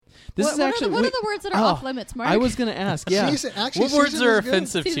This what is actually are the words that are off limits, Mark? I was going to ask. Yeah. What words are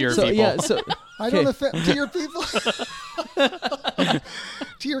offensive to your people? Yeah, so I don't offend to your people.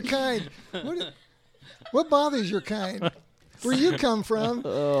 To your kind. What bothers your kind? Where you come from?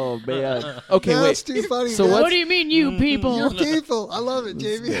 Oh man. Okay, That's wait. too funny. So what do you mean, you people? Your people. I love it,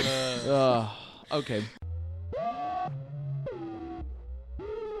 Jamie. Okay.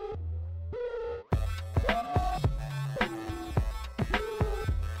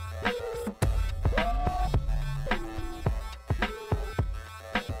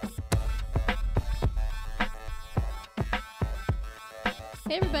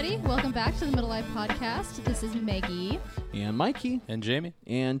 Hey everybody, welcome back to the Middle Life Podcast. This is Maggie. And Mikey. And Jamie.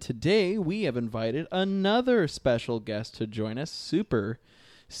 And today we have invited another special guest to join us. Super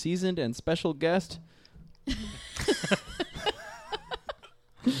seasoned and special guest.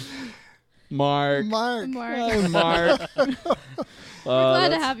 Mark. Mark. Mark. We're glad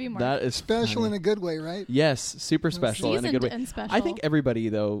to have you, Mark. That is Special funny. in a good way, right? Yes, super special in a good way. And special. I think everybody,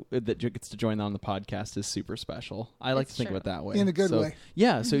 though, that gets to join on the podcast is super special. I like to think of it that way. In a good way.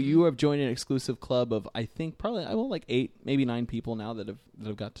 Yeah, so you have joined an exclusive club of, I think, probably like 8, maybe 9 people now that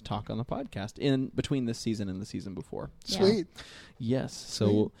have got to talk on the podcast in between this season and the season before. Sweet. Yes,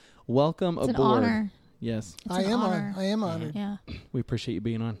 so welcome it's aboard. An honor. Yes. I am honored. Yeah. We appreciate you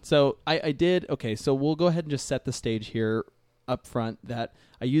being on. So I did, okay, so we'll go ahead and just set the stage here up front that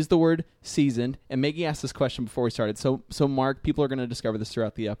I used the word seasoned, and Maggie asked this question before we started. So Mark, people are going to discover this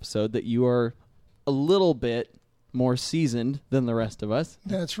throughout the episode, that you are a little bit more seasoned than the rest of us.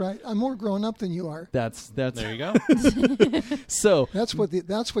 That's right. I'm more grown up than you are. That's There you go. So that's what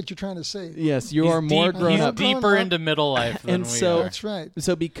you're trying to say. Yes, you are more grown up. He's deeper into middle life than and we so are. That's right.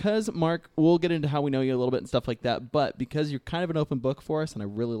 So because Mark, we'll get into how we know you a little bit and stuff like that, but because you're kind of an open book for us, and I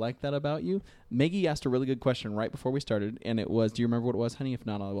really like that about you, Maggie asked a really good question right before we started, and it was, do you remember what it was, honey? If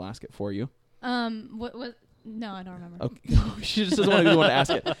not, I will ask it for you. What? No, I don't remember. Okay. She just doesn't want to be the one to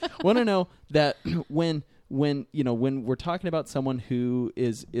ask it. Want to know that when we're talking about someone who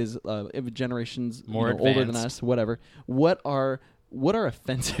is generations more older than us, whatever, what are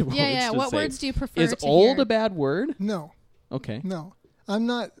offensive words? What words do you prefer? Is to old hear? a bad word? No. Okay. No. I'm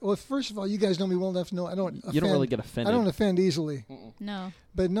not. Well, first of all, you guys know me well enough to know I don't. You don't really get offended. I don't offend easily. No.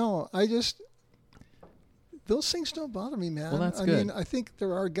 But no, those things don't bother me, man. Well, that's I good. mean, I think there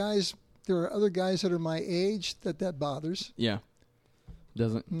are other guys that are my age that bothers. Yeah.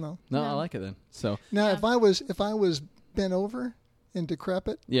 Doesn't. No. No, I like it then. So now, Yeah. if I was bent over and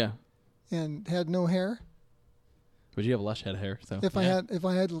decrepit yeah. and had no hair, But you have lush head hair, so if I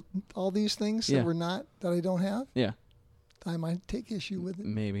had all these things Yeah. that I don't have, yeah, I might take issue with it.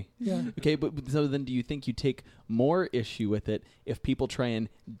 maybe. Yeah. Okay, but so then do you think you take more issue with it if people try and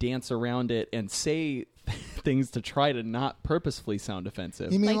dance around it and say things to try to not purposefully sound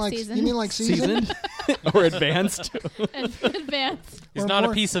offensive? You mean Like seasoned? Seasoned or advanced? Advanced. He's Or not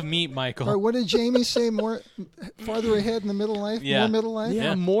more- a piece of meat, Michael. Or what did Jamie say? Farther ahead in the middle life? Yeah. More middle life?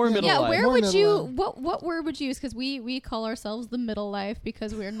 Yeah, more middle Yeah, life. where More would middle you? life. What word would you use? Because we call ourselves the middle life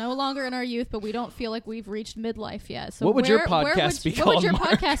because we're no longer in our youth, but we don't feel like we've reached midlife yet. So What would your where podcast be What would called, your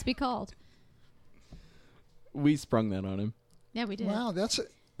Mark? podcast be called? We sprung that on him. Yeah, we did. Wow, that's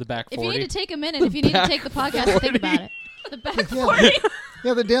The back If 40. you need to take a minute, if you need to take the podcast to think about it. The back 40.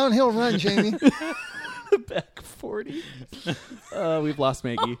 yeah, the downhill run, Jamie. Back 40. We've lost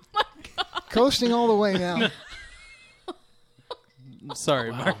Maggie. Coasting all the way now.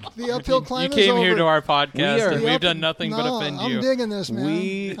 Sorry, Mark. The uphill climb You came is here over. to our podcast, and The we've up- done nothing but No, offend I'm you. digging this,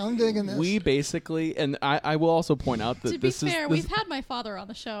 man. I'm digging this. We basically, and I will also point out that To be this fair, is we've had my father on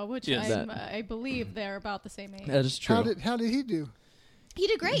the show, which Yes. I believe they're about the same age. that is true. How did he do? He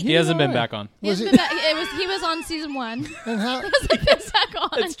did great. He hasn't been alright. back on. He Was hasn't been back- he was on season 1. And how Been back on.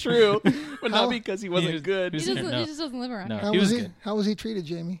 That's true, but not How- because he wasn't was- good. he He was- just doesn't live around No. here. how He was was he? good. How was he treated,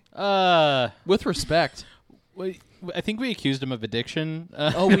 Jamie? With respect. I think we accused him of addiction.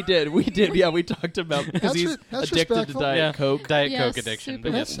 Oh, we did. Yeah, we talked about because That's he's that's addicted respectful. to Diet Coke. Diet Yes, Coke addiction. super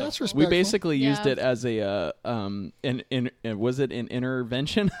But That's yes, that's We respectful. basically used Yeah. it as a was it an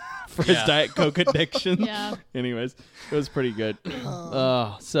intervention for his Yeah. Diet Coke addiction? Yeah. Anyways, it was pretty good.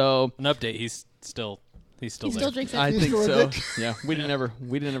 Oh. So an update. He's still He there. still drinks it. I He's think still so. addicted. Yeah, we didn't ever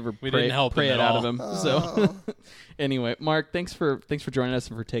We pray, didn't help pray him it at out all. of him. So anyway, Mark, thanks for joining us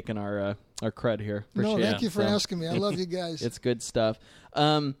and for taking our cred here. No, Appreciate thank it. you for So, asking me. I love you guys. It's good stuff.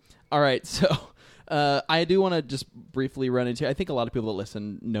 All right, so I do want to just briefly run into. I think a lot of people that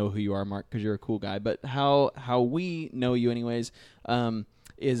listen know who you are, Mark, because you're a cool guy. But how we know you, anyways,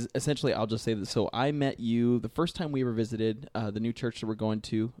 is essentially, I'll just say that. So I met you the first time we ever visited the new church that we're going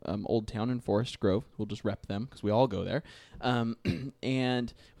to, Old Town in Forest Grove. We'll just rep them because we all go there. And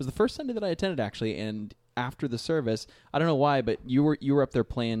it was the first Sunday that I attended, actually. And after the service, I don't know why, but you were up there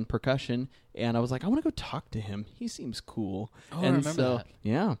playing percussion, and I was like, I want to go talk to him. He seems cool. Oh, and I remember so, that.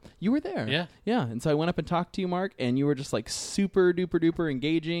 Yeah, you were there. Yeah. And so I went up and talked to you, Mark, and you were just like super duper duper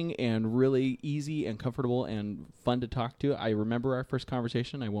engaging and really easy and comfortable and fun to talk to. I remember our first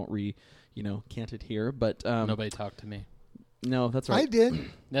conversation. I won't cant it here, but Nobody talked to me. no, that's right. I did.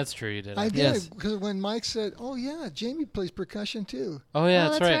 That's true. You did. I did Yes. because when Mike said, "Oh yeah, Jamie plays percussion too," Oh yeah,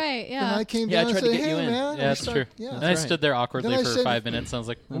 that's right. right. and Yeah. I came Yeah, I down and tried to said, get you "Hey in. man," Yeah, that's true. Yeah. And I That's stood right. there awkwardly Then I for said- 5 minutes. I was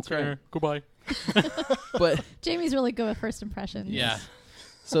like, That's okay, right. goodbye. But Jamie's really good with first impressions. Yeah.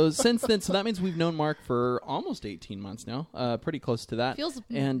 so since then, so that means we've known Mark for almost 18 months now, pretty close to that. Feels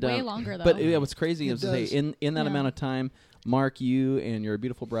and way longer though. But yeah, what's crazy It is to say does. in that Yeah. amount of time, Mark, you and your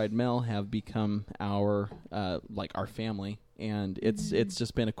beautiful bride Mel have become our our family, and it's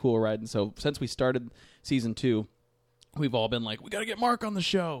just been a cool ride. And so since we started season 2, we've all been like, we got to get Mark on the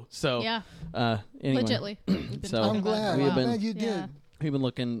show. So yeah, anyway, legitly. We've been So- talking I'm about it glad. for a We've I'm while. been- glad you did. Yeah. we've been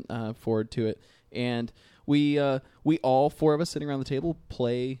looking forward to it, and we all 4 of us sitting around the table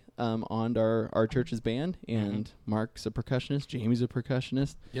play on our church's band, and Mark's a percussionist, Jamie's a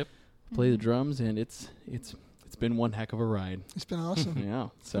percussionist. Yep. Play the drums, and it's been one heck of a ride. It's been awesome. Yeah,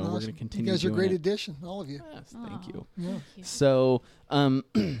 so Been we're awesome. going to continue. You guys are a doing great it. addition, all of you. Yes, thank you. Yeah. Thank you. So,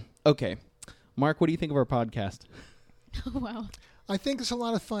 okay, Mark, what do you think of our podcast? Wow. I think it's a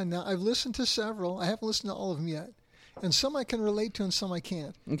lot of fun. Now, I've listened to several. I haven't listened to all of them yet. And some I can relate to and some I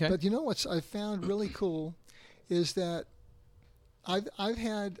can't. Okay. But you know what's I've found really cool is that I've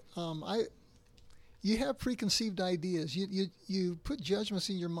had you have preconceived ideas. You put judgments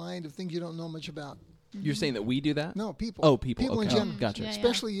in your mind of things you don't know much about. You're saying that we do that? No, people. Oh, people. People in okay. general. Gotcha. Yeah, yeah.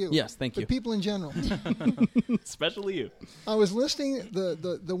 Especially you. Yes, thank But you. people in general. Especially you. I was listening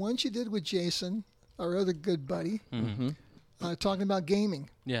the ones you did with Jason, our other good buddy, talking about gaming.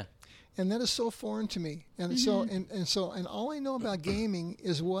 Yeah. And that is so foreign to me. And so and all I know about gaming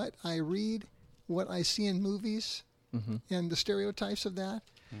is what I read, what I see in movies, and the stereotypes of that.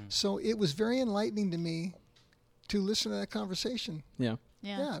 So it was very enlightening to me to listen to that conversation. Yeah.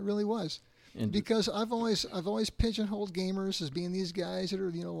 Yeah, it really was. And Because I've always pigeonholed gamers as being these guys that are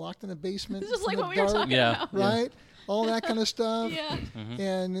locked in a basement, This is like in the what we were dark, talking Yeah. about. right? All that kind of stuff. Yeah.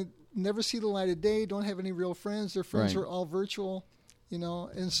 And never see the light of day. Don't have any real friends. Their friends Right. are all virtual,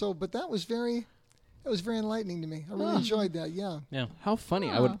 And so, but that was very enlightening to me. I really enjoyed that. Yeah. Yeah. how funny.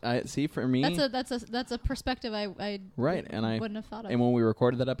 Oh. I see for me. That's a perspective I Right, and I wouldn't have thought of. And when we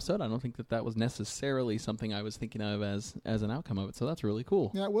recorded that episode, I don't think that was necessarily something I was thinking of as an outcome of it. So that's really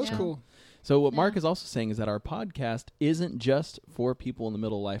cool. Yeah, it was Yeah. cool. So what Mark Yeah. is also saying is that our podcast isn't just for people in the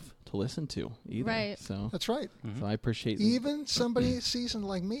middle of life to listen to either. Right. So, That's right. so I appreciate Even somebody seasoned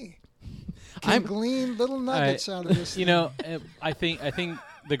like me can I'm- glean little nuggets out of this. You know, I think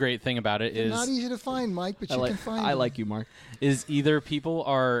the great thing about it They're is not easy to find, Mike, but you can find I them. like you, Mark. is either people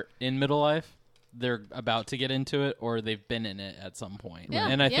are in middle life, they're about to get into it, or they've been in it at some point. Yeah,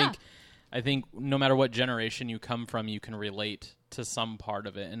 And I yeah. think no matter what generation you come from, you can relate to some part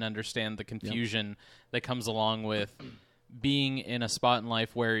of it and understand the confusion that comes along with being in a spot in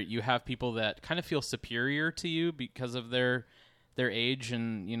life where you have people that kind of feel superior to you because of their age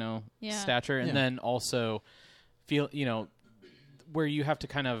and Yeah. stature, and Yeah. then also feel where you have to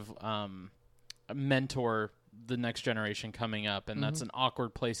kind of mentor the next generation coming up, and that's an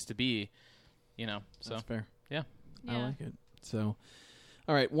awkward place to be. So That's fair. yeah. I Yeah. like it. So,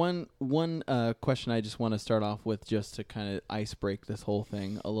 all right, one question I just want to start off with, just to kind of ice break this whole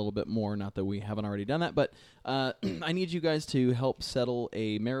thing a little bit more. Not that we haven't already done that, but I need you guys to help settle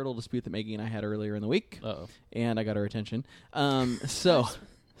a marital dispute that Maggie and I had earlier in the week, Uh-oh. and I got her attention. So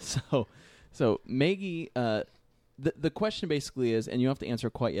Maggie, the question basically is, and you don't have to answer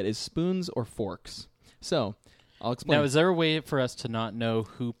quite yet, is spoons or forks? So I'll explain. Now, is there a way for us to not know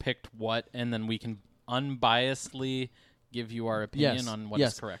who picked what, and then we can unbiasedly give you our opinion on what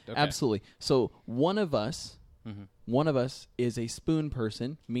is correct? Okay. Absolutely. So one of us is a spoon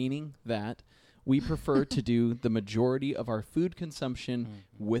person, meaning that we prefer to do the majority of our food consumption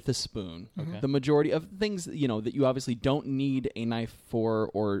with a spoon. Okay. The majority of things, that you obviously don't need a knife for,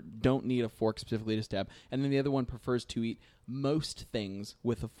 or don't need a fork specifically to stab. And then the other one prefers to eat most things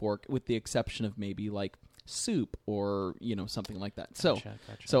with a fork, with the exception of maybe like soup or something like that. Gotcha.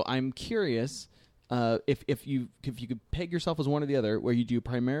 So I'm curious if you could peg yourself as one or the other, where you do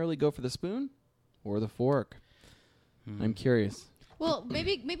primarily go for the spoon or the fork. I'm curious. Well,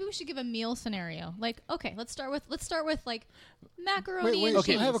 maybe we should give a meal scenario. Like, okay, let's start with like macaroni and Wait.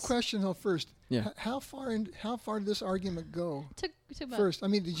 cheese. So I have a question though. First, Yeah. How far did this argument go? Took about First, I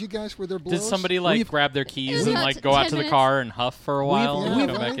mean, did you guys were there blows? Did somebody grab their keys and about go out 10 to the minutes. car and huff for a while and We've-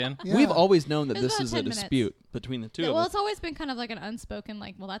 come back yeah. in? Yeah. We've always known that It was this about is a 10 minutes. dispute between the two of well, us. it's always been kind of like an unspoken,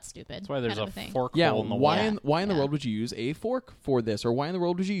 like, well, that's stupid. That's why there's kind a of thing. fork Yeah, hole in the why wall. in the Yeah. world would you use a fork for this, or why in the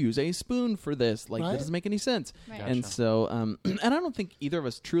world would you use a spoon for this? Like Right. that doesn't make any sense. Right. And Gotcha. so, and I don't think either of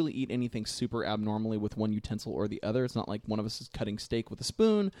us truly eat anything super abnormally with one utensil or the other. It's not like one of us is cutting steak with a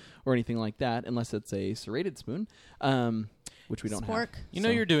spoon or anything like that, unless it's a serrated spoon, which we don't Spork. have. You know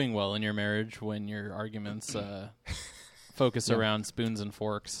So- you're doing well in your marriage when your arguments focus Yeah. around spoons and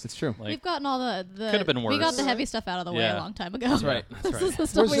forks. It's true. Like, We've gotten all the Could've been We got worse. the heavy stuff out of the way Yeah. a long time ago. That's right. This is the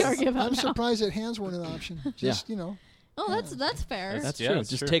stuff we Was it- argue about I'm now. surprised that hands weren't an option. Just Oh, that's fair. That's Yeah, true. that's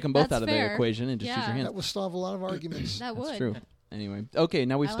Just true. take them both That's out of fair. the equation and just use Yeah. your hands. that would solve a lot of arguments. That That's would. true. Anyway, okay,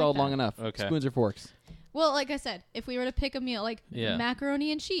 now we've I like stalled long that. enough. Okay. Spoons or forks? Well, like I said, if we were to pick a meal, like Yeah.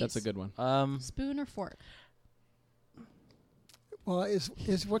 macaroni and cheese, That's a good one. spoon or fork. Well,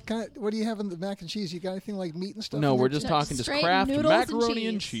 what do you have in the mac and cheese? You got anything like meat and stuff? No, in we're there just too? talking just straight Kraft noodles and macaroni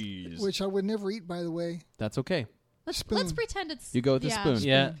and cheese. cheese. Which I would never eat, by the way. That's okay. Let's Spoon. pretend it's You go with the spoon.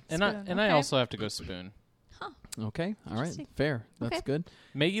 yeah, and I Spoon, I okay. also have to go spoon. Okay, all right, Interesting. fair. That's Okay. good.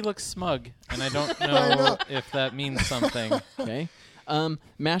 Maggie looks smug, and I don't I know know. if that means something. Okay,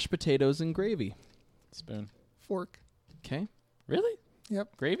 mashed potatoes and gravy. Spoon. Fork. Okay, Really?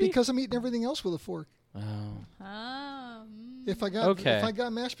 Yep. Gravy? Because I'm eating everything else with a fork. Oh. If I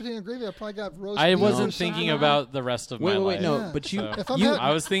got mashed potato and gravy, I probably got roast I beef or wasn't something. thinking about the rest of my wait, life. no, Yeah. but you, So- If I'm you, having-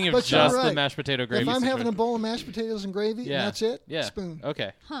 I was thinking of But you're just the right. mashed potato gravy. If I'm having a situation. bowl of mashed potatoes and gravy, Yeah. and that's it, Yeah. spoon.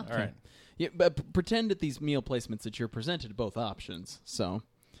 Okay. Huh. All right. yeah, but pretend that these meal placements that you're presented both options. So,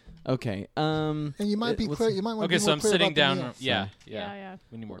 okay, And you might be what's- clear. You might want to Okay, be so more I'm clear sitting about the down. meal. Yeah, Yeah. yeah.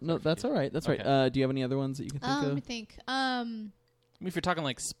 We need more. No, that's all right. That's Okay. right. Do you have any other ones that you can think Let of? me think. I mean, if you're talking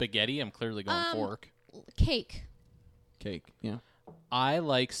like spaghetti, I'm clearly going fork. Cake. Cake. Yeah. I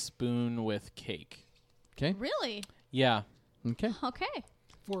like spoon with cake. Okay. Really? Yeah, Okay. Okay.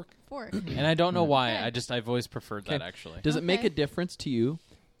 Fork. Fork. and I don't know why. Okay. I've always preferred that Okay. actually. Does it make Okay. a difference to you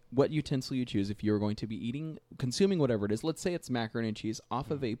what utensil you choose if you're going to be consuming whatever it is? Let's say it's macaroni and cheese off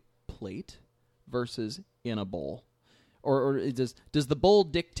of a plate versus in a bowl, or does the bowl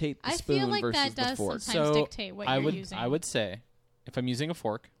dictate the I spoon feel like versus that the does fork? sometimes So dictate what I you're would using. I would say if I'm using a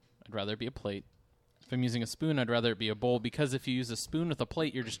fork, I'd rather it be a plate. If I'm using a spoon, I'd rather it be a bowl, because if you use a spoon with a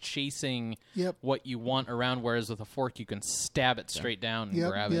plate, you're just chasing Yep. what you want around, whereas with a fork, you can stab it straight down and Yep.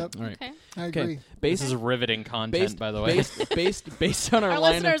 grab Yep. it. All right. Okay. I Okay. agree. This is riveting content, by the way. Based on our, Our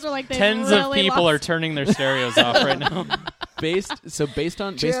line listeners are like, they Tens really of people lost. are turning their stereos off right now. based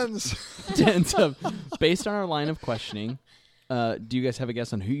on Tens. based on our line of questioning, do you guys have a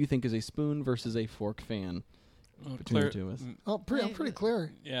guess on who you think is a spoon versus a fork fan between the two of us? Oh, I'm pretty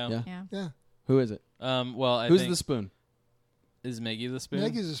clear. Yeah. Yeah. Yeah. Yeah. Who is it? Well, I Who's think the spoon? is Maggie the spoon?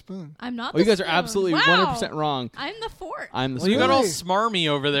 Maggie's a spoon. I'm not. Oh, you the guys are spoon. absolutely Wow. 100% wrong. I'm the fork. I'm the Well, you spoon. got all Really? smarmy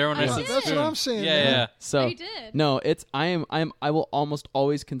over there when I, I said did. That's spoon. what I'm saying. Yeah, man. yeah. So I did. no, it's I will almost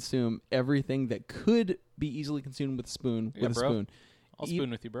always consume everything that could be easily consumed with a spoon. Yeah, with a bro. spoon. I'll Eat-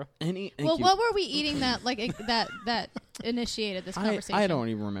 spoon with you, bro. Thank Well, you. what were we eating that that initiated this conversation? I don't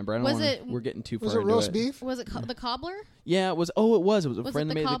even remember. I don't Was wanna, it- We're getting too far Was it into roast it. beef? Was it the cobbler? Yeah, it was. Oh, it was. It was a Was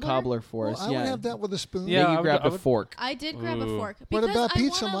friend it that the made the cobbler? cobbler for Well, us. I yeah. would have that with a spoon. Yeah, Maybe I you would- grabbed I a would- fork. I did grab a Ooh. fork. What because about I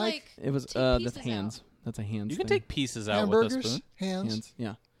pizza, wanna, Mike? Like, It was take the pieces hands. That's a hands. You can thing. take pieces out with a Hamburgers, spoon. hands.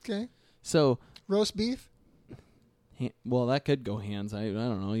 Yeah. Okay. So, Roast beef. well, that could go hands. I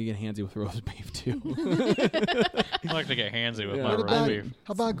don't know. You get handsy with roast beef too. I like to get handsy with Yeah. my What roast about beef.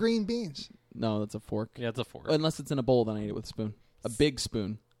 how about green beans? No, that's a fork. Yeah, it's a fork. Unless it's in a bowl, then I eat it with a spoon. A big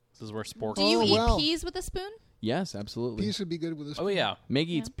spoon. This is where spork. Do you Oh, eat wow. peas with a spoon? Yes, absolutely. Peas would be good with a spoon. Oh yeah,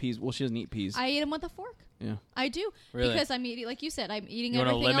 Maggie Yeah. eats peas. Well, she doesn't eat peas. I eat them with a fork. Yeah. I do Really? because I'm eating, like you said, I'm eating You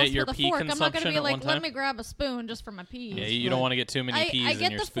wanna everything limit else your with a pea fork. I'm not going to consumption be at like, one let time? me grab a spoon just for my peas. yeah. You don't Right. want to get too many peas I in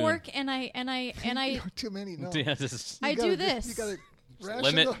get your the spoon. fork and I Too many. No. Yeah, just I You do gotta- this. You gotta ration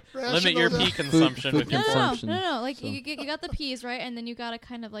limit your those pea out. consumption Food with your No, fork. consumption. no. Like So- you got the peas right, and then you got to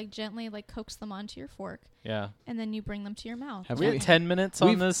kind of like gently like coax them onto your fork, Yeah. and then you bring them to your mouth. Have We we? had 10 minutes on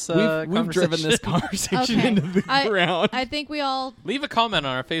We've- this we've driven this conversation Okay. into the I- ground. I think we all Leave a comment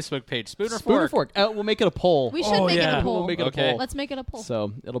on our Facebook page. Spoon or Spoon fork? or fork? We'll make it a poll. we should Oh, make it yeah. a poll. We'll make it Okay. a poll. Let's make it a poll.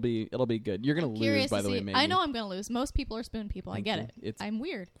 So it'll be good. You're gonna lose, Curious by to the see. way. Maybe. I know I'm gonna lose. Most people are spoon people. I Thank get you. it. It's- I'm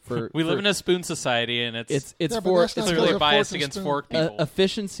weird. We live in a spoon society, and it's It's Yeah, but for that's not it's clearly because of biased fork and against spoon. fork people.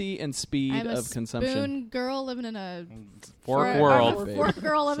 efficiency and speed I'm a of consumption. spoon girl living in a Fork I'm world. a fork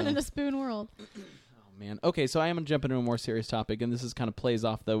girl living in a spoon world. man. Okay, so I am going to jump into a more serious topic, and this is kind of plays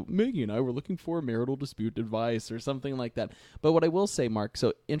off the Maggie and I were looking for marital dispute advice or something like that. But what I will say, Mark,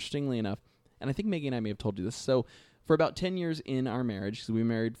 so interestingly enough, and I think Maggie and I may have told you this, so for about 10 years in our marriage, so we were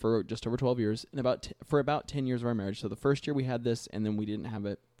married for just over 12 years, and for about 10 years of our marriage, so the first year we had this, and then we didn't have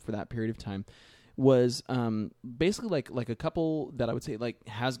it for that period of time, was basically like a couple that I would say like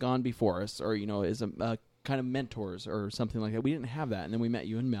has gone before us, or, is a kind of mentors or something like that. We didn't have that, and then we met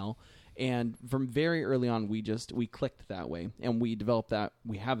you and Mel. And from very early on, we clicked that way, and we developed that.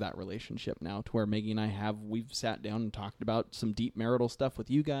 We have that relationship now to where Maggie and I we've sat down and talked about some deep marital stuff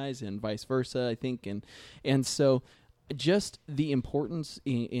with you guys, and vice versa, I think. And so just the importance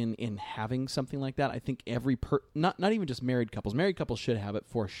in having something like that, I think not even just married couples should have it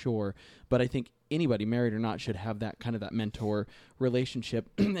for sure, but I think anybody, married or not, should have that kind of that mentor relationship.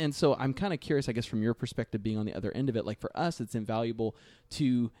 And so I'm kind of curious, I guess, from your perspective, being on the other end of it, like for us, it's invaluable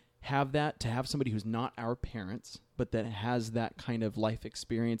to have somebody who's not our parents, but that has that kind of life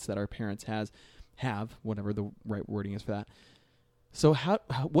experience that our parents have, whatever the right wording is for that. So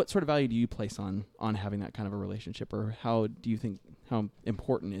what sort of value do you place on having that kind of a relationship, or how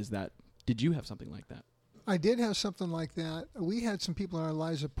important is that? Did you have something like that? I did have something like that. We had some people in our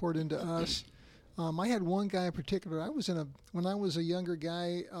lives that poured into us. I had one guy in particular. When I was a younger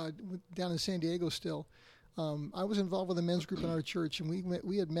guy down in San Diego still, I was involved with a men's group in our church, and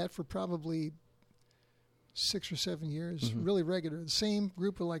we had met for probably 6 or 7 years, really regular. The same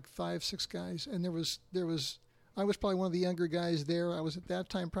group of like 5, 6 guys, and there was I was probably one of the younger guys there. I was at that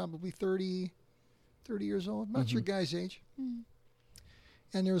time probably 30 years old. Not your guy's age. Mm.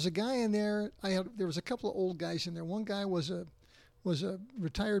 And there was a guy in there. There was a couple of old guys in there. One guy was a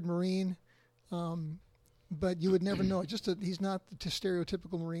retired Marine, but you would never know. He's not the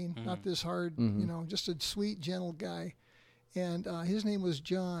stereotypical Marine, not this hard, just a sweet, gentle guy. And his name was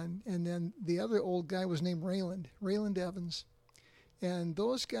John. And then the other old guy was named Rayland Evans. And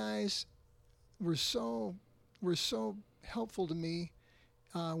those guys were so helpful to me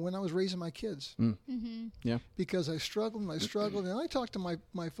when I was raising my kids. Mm. Mm-hmm. Yeah. Because I struggled, and I talked to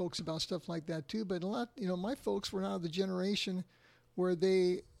my folks about stuff like that too. But a lot, my folks were not of the generation where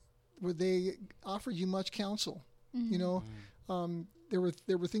they offered you much counsel. Mm-hmm.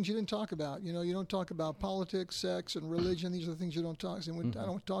 There were things you didn't talk about. You don't talk about politics, sex, and religion. These are the things you don't talk. And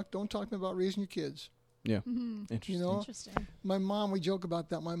don't talk to me about raising your kids. Yeah. Mm-hmm. Interesting. Interesting. My mom, we joke about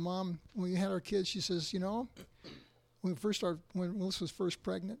that. My mom, when we had our kids, she says, when Melissa was first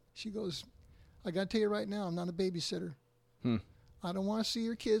pregnant, she goes, I got to tell you right now, I'm not a babysitter. I don't want to see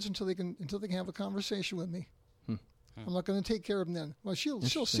your kids until they can have a conversation with me. I'm not going to take care of them then. Well, she'll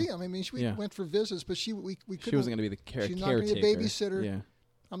see them. I mean, we went for visits, but we couldn't. She wasn't going to be the caretaker. She's not going to be a babysitter. Yeah.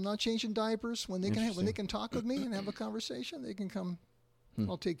 I'm not changing diapers. When they can talk with me and have a conversation, they can come.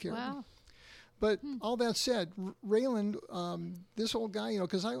 I'll take care of them. But all that said, Rayland, this old guy,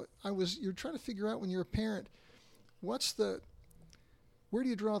 because you're trying to figure out when you're a parent, where do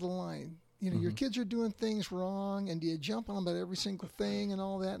you draw the line? Your kids are doing things wrong, and do you jump on them about every single thing and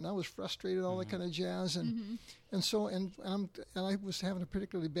all that? And I was frustrated, all that kind of jazz, and I was having a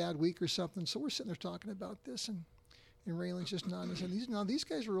particularly bad week or something. So we're sitting there talking about this, and Rayland's just nodding. And these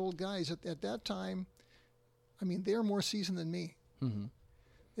guys were old guys at that time. I mean, they're more seasoned than me. Mm-hmm.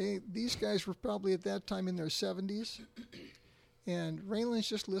 These guys were probably at that time in their 70s, and Rayland's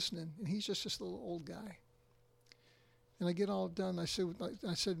just listening, and he's just this little old guy. And I get all done. I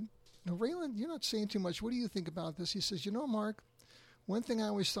said, no, Rayland, you're not saying too much. What do you think about this? He says, Mark, one thing I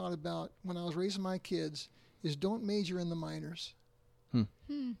always thought about when I was raising my kids is don't major in the minors.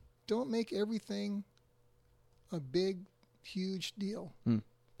 Don't make everything a big, huge deal.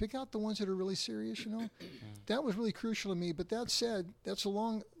 Pick out the ones that are really serious, That was really crucial to me. But that said, that's a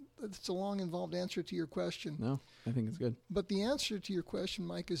long, involved answer to your question. No, I think it's good. But the answer to your question,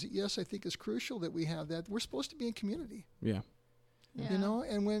 Mike, is that, yes, I think it's crucial that we have that. We're supposed to be in community. Yeah. And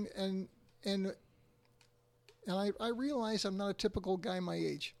I realize I'm not a typical guy my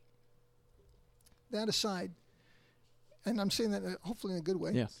age. That aside, and I'm saying that hopefully in a good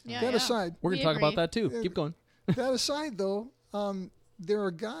way. Yes. Aside, we're going to talk about that too. Keep going. That aside, though, there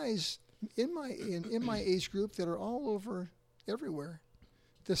are guys in my age group that are all over everywhere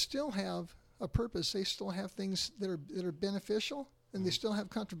that still have a purpose. They still have things that are beneficial, and they still have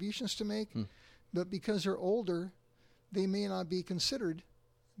contributions to make. But because they're older, they may not be considered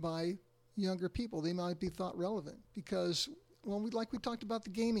by younger people. They might be thought relevant because, we talked about the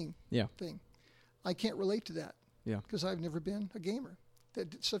gaming thing. I can't relate to that because I've never been a gamer.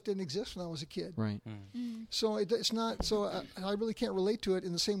 That stuff didn't exist when I was a kid. Right. So it's not. So I really can't relate to it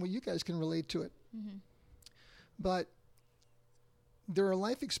in the same way you guys can relate to it. Mm-hmm. But there are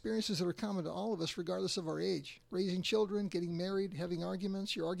life experiences that are common to all of us, regardless of our age. Raising children, getting married, having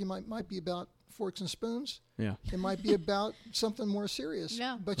arguments. Your argument might be about forks and spoons. Yeah. It might be about something more serious.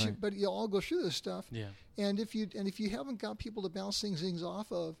 Yeah. But you all go through this stuff. Yeah. And if you haven't got people to bounce things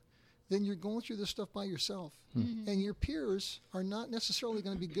off of, then you're going through this stuff by yourself. And your peers are not necessarily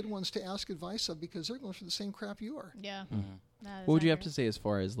going to be good ones to ask advice of, because they're going through the same crap you are. Yeah. What would you have to say as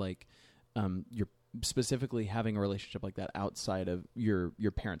far as like you're specifically having a relationship like that outside of your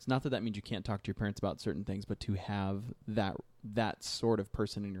parents? Not that means you can't talk to your parents about certain things, but to have that sort of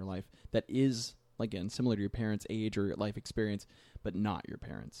person in your life that is, again, similar to your parents' age or life experience, but not your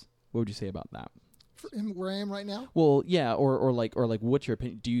parents. What would you say about that? Where I am right now? Well, yeah, or like what's your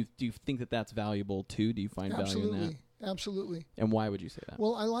opinion? Do you think that that's valuable too? Do you find value in that? Absolutely. And why would you say that?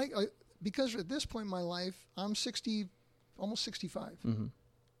 Well, because at this point in my life, I'm 60, almost 65. Mm-hmm.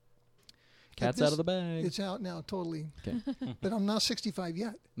 Cat's out of the bag. It's out now, totally. Okay. But I'm not 65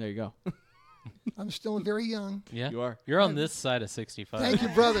 yet. There you go. I'm still very young. Yeah, you are. You're on this side of 65. Thank you,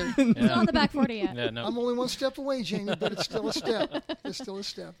 brother. Not on the back 40 yet. Yeah, no. I'm only one step away, Jamie, but it's still a step. It's still a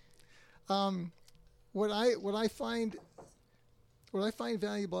step. What I find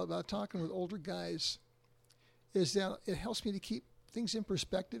valuable about talking with older guys is that it helps me to keep things in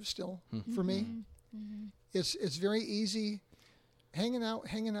perspective still. For me. It's very easy. Hanging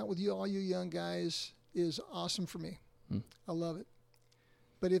out with you, all you young guys, is awesome for me. I love it.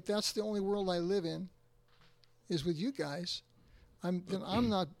 But if that's the only world I live in, is with you guys, I'm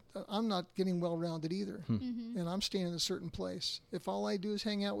not getting well-rounded either, and I'm staying in a certain place. If all I do is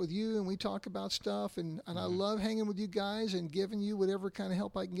hang out with you and we talk about stuff, and I love hanging with you guys and giving you whatever kind of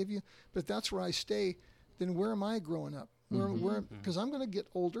help I can give you, but that's where I stay, then where am I growing up? Because I'm going to get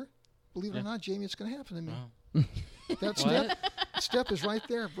older. Believe it or not, Jamie, it's going to happen to me. Wow. That step is right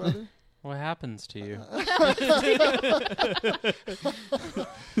there, brother. What happens to you?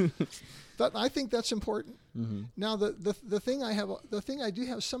 But I think that's important. Now, the thing I do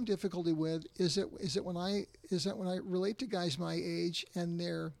have some difficulty with is that when I relate to guys my age and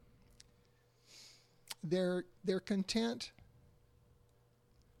they're content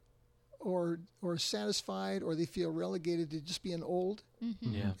or satisfied, or they feel relegated to just being old,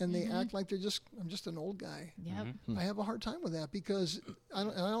 and they act like I'm just an old guy. Yep. I have a hard time with that, because I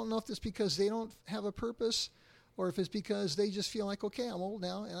don't know if it's because they don't have a purpose, or if it's because they just feel like, okay, I'm old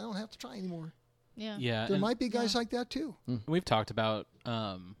now and I don't have to try anymore. Yeah. There might be guys like that too. We've talked about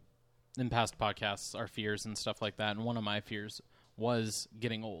in past podcasts our fears and stuff like that, and one of my fears was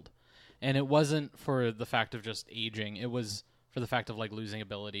getting old, and it wasn't for the fact of just aging. It was for the fact of like losing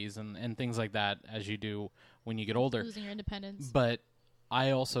abilities and things like that, as you do when you get older. Losing your independence. But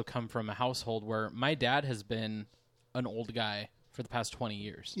I also come from a household where my dad has been an old guy for the past 20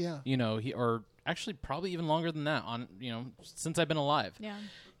 years. Yeah. Or actually probably even longer than that, since I've been alive. Yeah.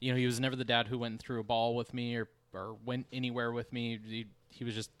 He was never the dad who went through a ball with me or went anywhere with me. He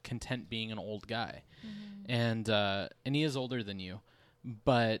was just content being an old guy. And he is older than you.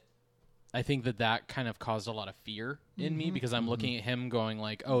 But I think that kind of caused a lot of fear in me, because I'm looking at him going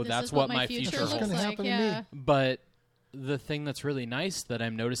like, oh, that's what my future looks holds. like. Happen to me. But the thing that's really nice that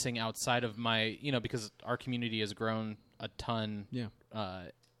I'm noticing outside of my, because our community has grown a ton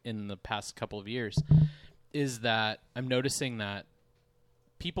in the past couple of years, is that I'm noticing that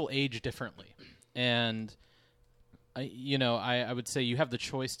people age differently. And, I would say you have the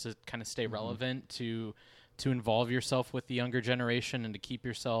choice to kind of stay relevant, to involve yourself with the younger generation and to keep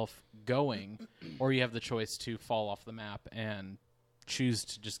yourself going, or you have the choice to fall off the map and choose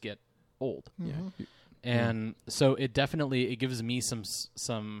to just get old. And so it gives me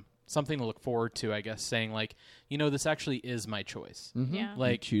something to look forward to, I guess, saying like, this actually is my choice. Yeah.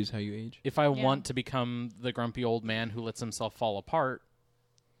 Like, you choose how you age. If I want to become the grumpy old man who lets himself fall apart,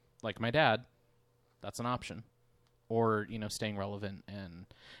 like my dad, that's an option. Or, staying relevant.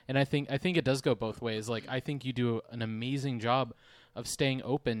 And I think it does go both ways. Like, I think you do an amazing job of staying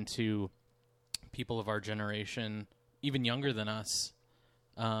open to people of our generation, even younger than us.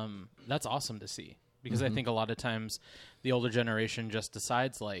 That's awesome to see. Because I think a lot of times the older generation just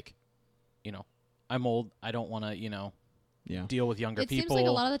decides, like, I'm old. I don't want to, deal with younger people. It seems like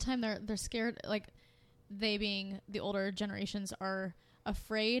a lot of the time they're scared, like, they being the older generations are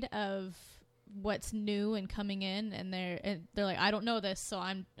afraid of what's new and coming in, and they're like, I don't know this, so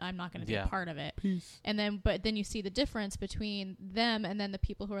I'm not going to be a part of it. Peace. But then you see the difference between them and then the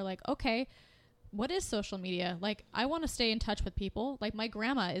people who are like, okay, what is social media? Like, I want to stay in touch with people. Like, my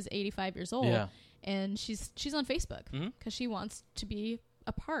grandma is 85 years old, and she's on Facebook because she wants to be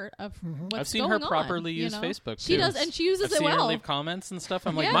a part of what's I've seen going her on, properly you use know? Facebook. She too. does, and she uses I've it seen her well. leave comments and stuff.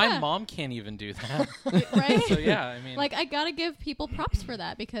 I'm like, Yeah. my mom can't even do that. Right? So yeah, I mean, Like, I gotta give people props for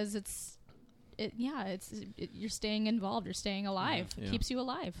that because you're staying involved, you're staying alive. Yeah. It keeps you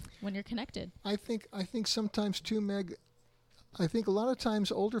alive when you're connected. I think sometimes too, Meg. I think a lot of times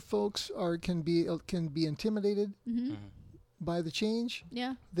older folks can be intimidated by the change.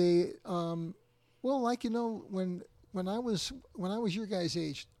 Yeah. They like when I was your guys'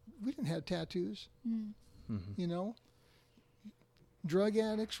 age, we didn't have tattoos. You know, drug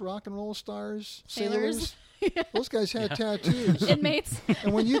addicts, rock and roll stars, sailors. Those guys had tattoos. Inmates.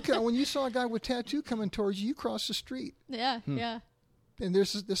 And when you saw a guy with tattoo coming towards you, you crossed the street. Yeah. Yeah. And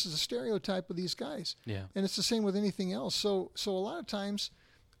this is a stereotype of these guys. yeah. And it's the same with anything else. So a lot of times,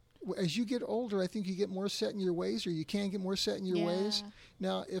 as you get older, I think you get more set in your ways, or you can get more set in your ways.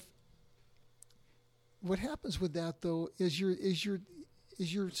 Now, what happens with that though is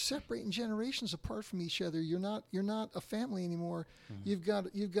you're separating generations apart from each other. You're not a family anymore. You've got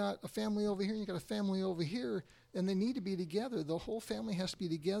a family over here, and you've got a family over here, and they need to be together. The whole family has to be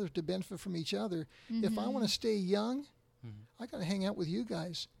together to benefit from each other. If I want to stay young, I got to hang out with you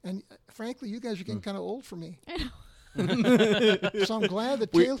guys. And frankly, you guys are getting kind of old for me. I know. So I'm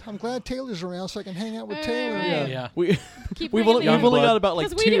glad Taylor's around, so I can hang out with Taylor. Right. Yeah. We've bringing only the young got blood. about like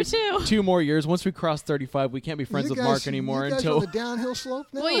 'Cause we do too. two more years. Once we cross 35, we can't be friends You with guys- Mark anymore you guys until are on the downhill slope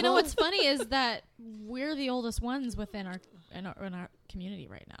now. Well, you know huh? what's funny is that we're the oldest ones within our community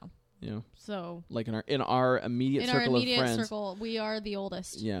right now. So like in our immediate circle of friends. circle, we are the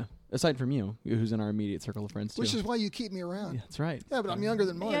oldest. Yeah. Aside from you, who's in our immediate circle of friends too. Which is why you keep me around. Yeah, that's right. Yeah, but I'm younger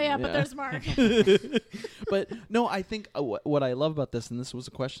than Mark. Yeah, but there's Mark. But no, I think what I love about this, and this was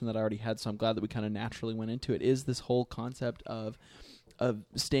a question that I already had, so I'm glad that we kind of naturally went into it, is this whole concept of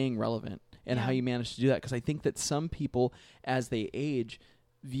staying relevant and how you manage to do that. Because I think that some people, as they age,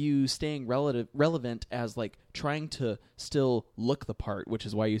 view staying relevant as like trying to still look the part, which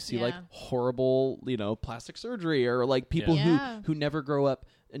is why you see like horrible, plastic surgery, or like people who never grow up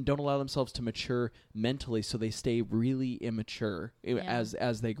and don't allow themselves to mature mentally, so they stay really immature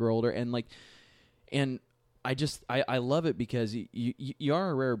as they grow older. And like, and I love it because you are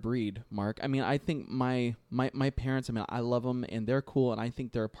a rare breed, Mark. I mean, I think my parents, I mean, I love them and they're cool, and I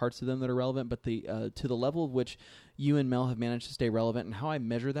think there are parts of them that are relevant, but to the level of which you and Mel have managed to stay relevant, and how I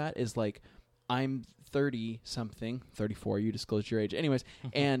measure that is like, I'm 30-something, 34, you disclosed your age. Anyways,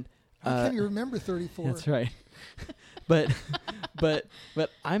 and... How can you remember 34? That's right. but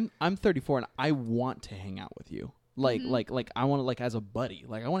I'm 34 and I want to hang out with you. Like I want to, like, as a buddy.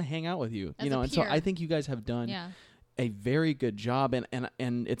 Like, I want to hang out with you. As a and so peer. I think you guys have done a very good job, and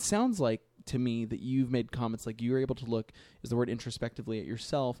it sounds like to me that you've made comments like you were able to look, is the word, introspectively at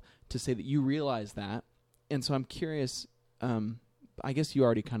yourself to say that you realize that. And so I'm curious, I guess you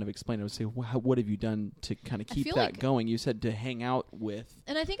already kind of explained it. I would say, what have you done to kind of keep that like going? You said to hang out with.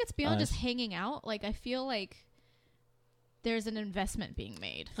 And I think it's beyond just hanging out. Like, I feel like there's an investment being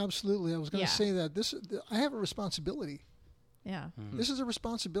made. Absolutely. I was going to say that. I have a responsibility. Yeah. Mm-hmm. This is a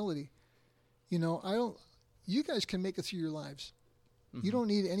responsibility. You guys can make it through your lives. Mm-hmm. You don't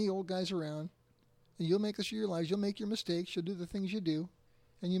need any old guys around. And you'll make it through your lives. You'll make your mistakes. You'll do the things you do.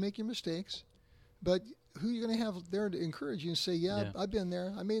 And you make your mistakes. But who are you going to have there to encourage you and say, I've been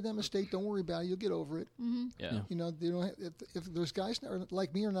there. I made that mistake. Don't worry about it. You'll get over it. Mm-hmm. Yeah. If there's guys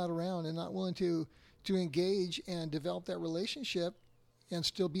like me are not around and not willing to engage and develop that relationship and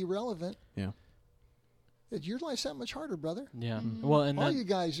still be relevant, your life's that much harder, brother. Yeah. Mm-hmm. Well, and all you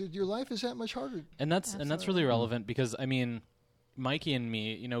guys, your life is that much harder. And that's really relevant because, I mean, Mikey and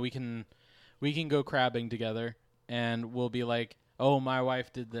me, we can go crabbing together and we'll be like, oh, my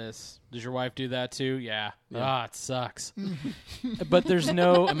wife did this. Does your wife do that too? Yeah. It sucks. But there's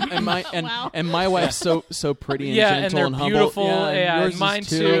no and my wife's so pretty and gentle and they're and humble. beautiful. Yeah, and yours mine is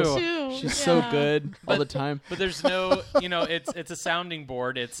too. She's so good all the time. But there's no, it's a sounding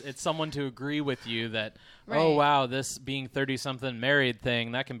board. It's someone to agree with you that, oh wow, this being 30-something married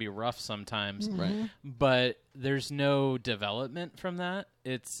thing, that can be rough sometimes. Mm-hmm. Right. But there's no development from that.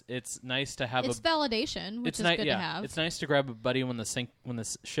 It's nice to have validation, which is good to have. It's nice to grab a buddy when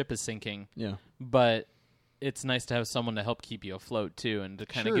the ship is sinking. Yeah. But it's nice to have someone to help keep you afloat too, and to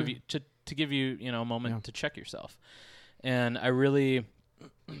kind of give you to give you a moment to check yourself. And I really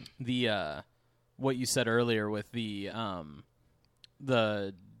what you said earlier with the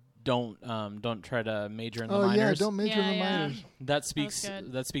don't try to major in the minors. Yeah, don't major in the minors. That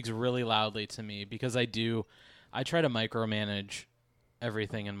speaks really loudly to me because I try to micromanage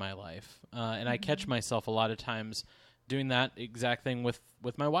everything in my life, and I catch myself a lot of times doing that exact thing with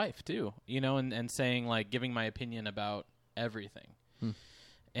my wife too, and saying, like, giving my opinion about everything.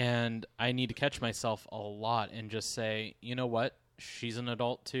 And I need to catch myself a lot and just say, you know what? She's an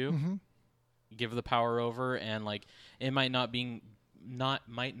adult too. Mm-hmm. Give the power over, and like it might not be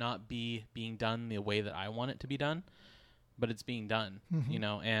being done the way that I want it to be done, but it's being done, Mm-hmm. you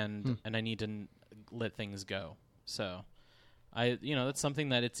know, and I need to let things go. So that's something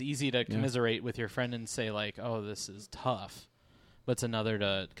that it's easy to commiserate with your friend and say like, oh, this is tough. But it's another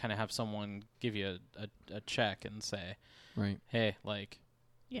to kind of have someone give you a check and say, right, hey, like,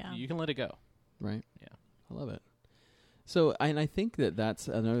 you can let it go. Right. Yeah. I love it. So, and I think that's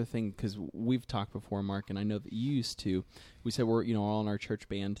another thing, because we've talked before, Mark, and I know that you used to. We said we're all in our church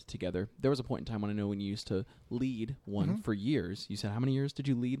band together. There was a point in time when I know when you used to lead one for years. You said, how many years did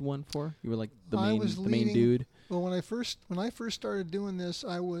you lead one for? You were like the main dude. Well, when I first started doing this,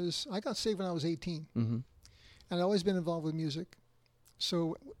 I got saved when I was 18, and I'd always been involved with music.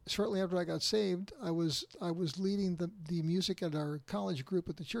 So shortly after I got saved, I was leading the music at our college group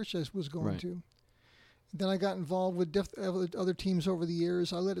at the church I was going to. Then I got involved with other teams over the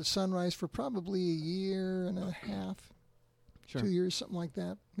years. I led at Sunrise for probably a year and a half, 2 years, something like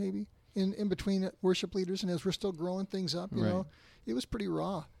that, maybe, in between worship leaders. And as we're still growing things up, you know, it was pretty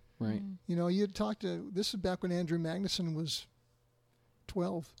raw. Right. You know, you'd talk to, this is back when Andrew Magnuson was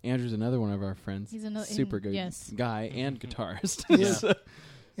 12. Andrew's another one of our friends. He's another super good guy and guitarist. Yeah.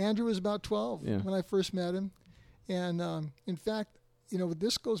 Andrew was about 12 when I first met him. And in fact, you know,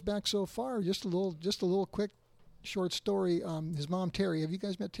 this goes back so far. Just a little quick, short story. His mom Terry. Have you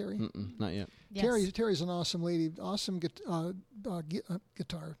guys met Terry? Not yet. Yes. Terry's an awesome lady. Awesome guitar,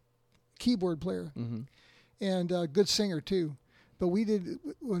 keyboard player, and good singer too. But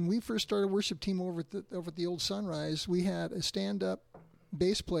when we first started worship team over at the old Sunrise. We had a stand-up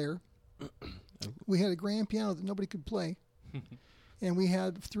bass player. We had a grand piano that nobody could play, and we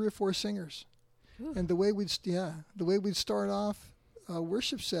had 3 or 4 singers. Ooh. And the way we'd start off a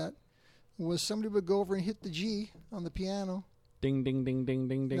worship set was somebody would go over and hit the G on the piano. Ding, ding, ding, ding,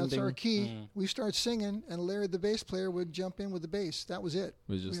 ding, ding. That's our key. We start singing, and Larry, the bass player, would jump in with the bass. That was it.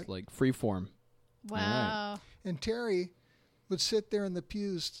 It was just like free form. Wow. Right. And Terry would sit there in the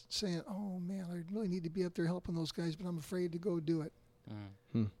pews saying, "Oh man, I really need to be up there helping those guys, but I'm afraid to go do it."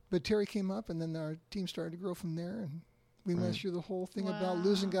 But Terry came up, and then our team started to grow from there, and we went through the whole thing about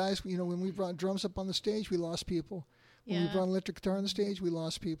losing guys. You know, when we brought drums up on the stage, we lost people. When we brought an electric guitar on the stage, we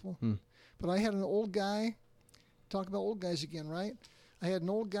lost people. But I had an old guy. Talk about old guys again, right? I had an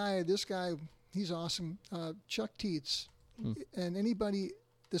old guy. This guy, he's awesome. Chuck Teets. And anybody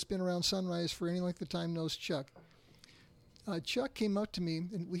that's been around Sunrise for any length of time knows Chuck. Chuck came up to me,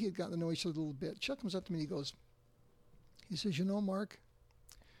 and we had gotten to know each other a little bit. Chuck comes up to me and he says, "You know, Mark,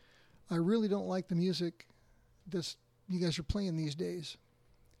 I really don't like the music that you guys are playing these days."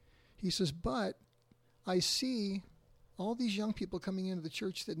 He says, "But I see all these young people coming into the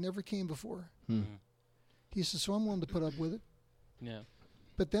church that never came before." He says, "So I'm willing to put up with it." Yeah.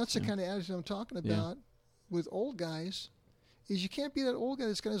 But that's the kind of attitude I'm talking about with old guys. Is you can't be that old guy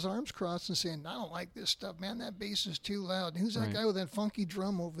that's got his arms crossed and saying, "I don't like this stuff, man. That bass is too loud. Who's that guy with that funky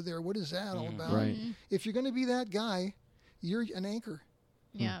drum over there? What is that all about?" Right. If you're going to be that guy, you're an anchor.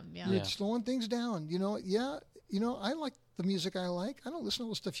 Yeah. You're slowing things down. You know, I like the music I like. I don't listen to all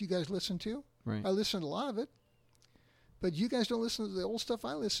the stuff you guys listen to. Right. I listen to a lot of it. But you guys don't listen to the old stuff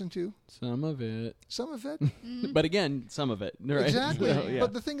I listen to. Some of it. But again, some of it. Right? Exactly. So,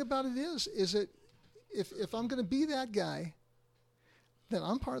 But the thing about it is that if I'm going to be that guy, then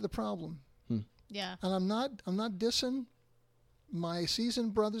I'm part of the problem. Yeah. And I'm not dissing my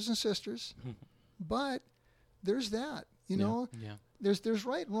seasoned brothers and sisters, but there's that. You know, there's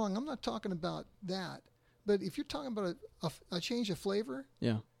right and wrong. I'm not talking about that. But if you're talking about a change of flavor,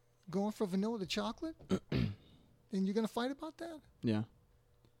 going from vanilla to chocolate, and you're going to fight about that? Yeah.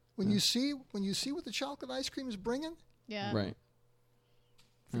 When you see what the chocolate ice cream is bringing? Yeah. Right.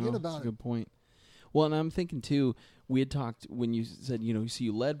 Forget about that's it. a good point. Well, and I'm thinking too, we had talked when you said,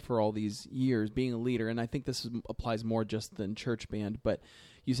 you led for all these years being a leader, and I think this applies more just than church band, but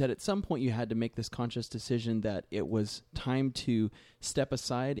you said at some point you had to make this conscious decision that it was time to step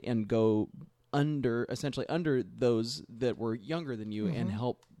aside and go essentially under those that were younger than you and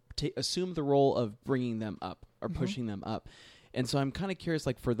help assume the role of bringing them up or pushing them up. And so I'm kind of curious,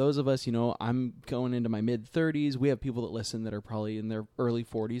 like for those of us, I'm going into my mid-30s. We have people that listen that are probably in their early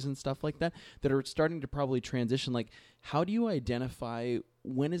 40s and stuff like that are starting to probably transition. Like, how do you identify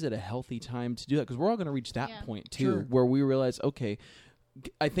when is it a healthy time to do that? Because we're all going to reach that point, too, where we realize, okay,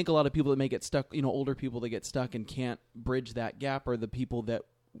 I think a lot of people that may get stuck, older people that get stuck and can't bridge that gap are the people that,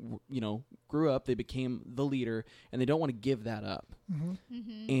 grew up, they became the leader, and they don't want to give that up.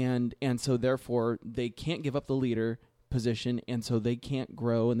 And so therefore they can't give up the leader position, and so they can't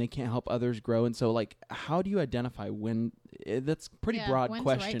grow and they can't help others grow. And so, like, how do you identify when? That's a pretty broad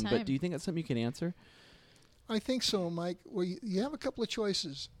question, but do you think that's something you can answer? I think so, Mike. Well, you have a couple of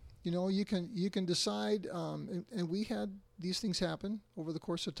choices. You can decide, and we had these things happen over the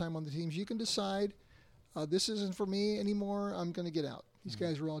course of time on the teams. You can decide, this isn't for me anymore. I'm going to get out. These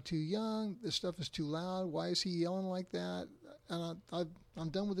guys are all too young. This stuff is too loud. Why is he yelling like that? And I'm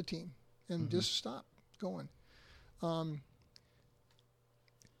done with the team, and just stop going. I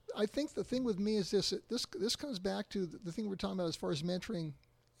think the thing with me is this comes back to the thing we're talking about as far as mentoring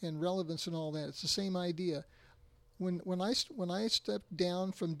and relevance and all that. It's the same idea. When I stepped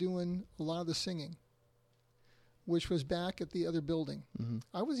down from doing a lot of the singing, which was back at the other building,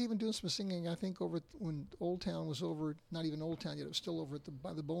 I was even doing some singing. I think over when Old Town was over, not even Old Town yet. It was still over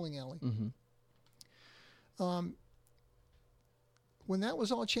by the bowling alley. When that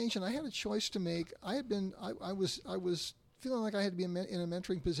was all changing, I had a choice to make. I was feeling like I had to be in a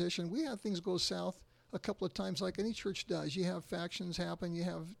mentoring position. We had things go south a couple of times, like any church does. You have factions happen, you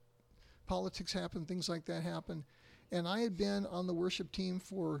have politics happen, things like that happen. And I had been on the worship team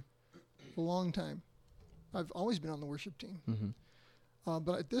for a long time. I've always been on the worship team.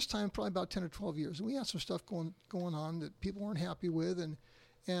 But at this time, probably about 10 or 12 years. And we had some stuff going on that people weren't happy with,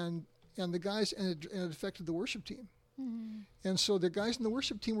 and the guys, and it affected the worship team. And so the guys in the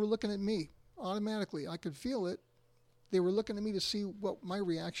worship team were looking at me automatically. I could feel it. They were looking at me to see what my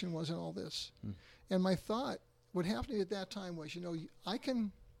reaction was in all this. And my thought, what happened to me at that time was,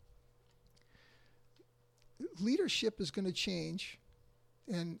 leadership is going to change,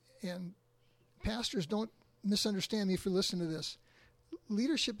 and pastors, don't misunderstand me for listening to this.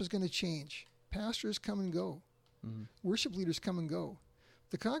 Leadership is going to change. Pastors come and go. Worship leaders come and go.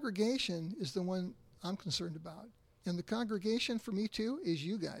 The congregation is the one I'm concerned about. And the congregation for me too is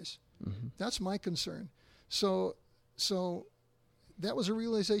you guys. That's my concern. So that was a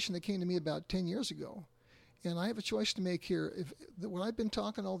realization that came to me about 10 years ago. And I have a choice to make here. What I've been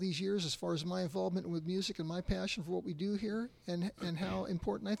talking all these years as far as my involvement with music and my passion for what we do here, and how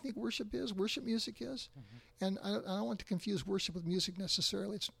important I think worship music is. And I don't want to confuse worship with music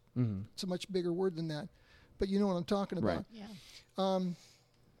necessarily. It's a much bigger word than that. But you know what I'm talking about. Right. Yeah.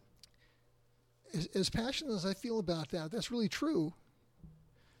 As passionate as I feel about that, if that's really true,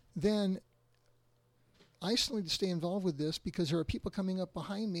 then I still need to stay involved with this, because there are people coming up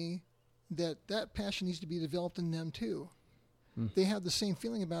behind me that passion needs to be developed in them too. They have the same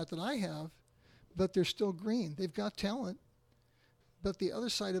feeling about it that I have, but they're still green. They've got talent, but the other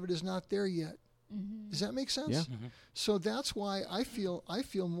side of it is not there yet. Does that make sense? Yeah. So that's why I feel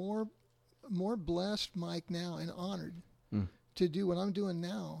more blessed, Mike, now, and honored to do what I'm doing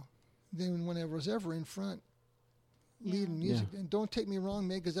now than when I was ever in front leading music. And don't take me wrong,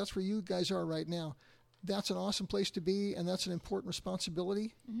 Meg, because that's where you guys are right now. That's an awesome place to be, and that's an important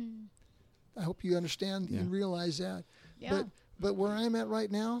responsibility. I hope you understand and realize that. Yeah. But where I'm at right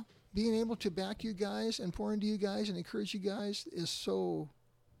now, being able to back you guys and pour into you guys and encourage you guys is so,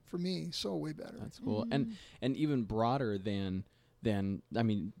 for me, so way better. That's cool. And even broader than I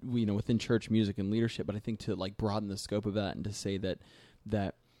mean, within church music and leadership, but I think to like broaden the scope of that and to say that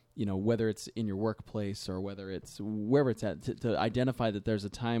whether it's in your workplace or whether it's wherever it's at, to identify that there's a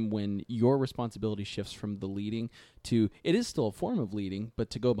time when your responsibility shifts from the leading to, it is still a form of leading,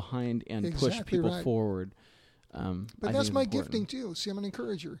 but to go behind and push people forward. But that's my gifting too. See, I'm an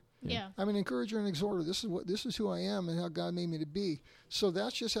encourager. Yeah. I'm an encourager and exhorter. This is who I am and how God made me to be. So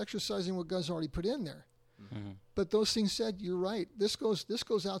that's just exercising what God's already put in there. But those things said, you're right. This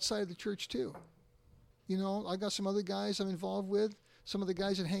goes outside of the church too. I got some other guys I'm involved with. Some of the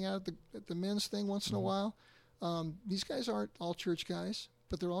guys that hang out at the men's thing once in a while. These guys aren't all church guys,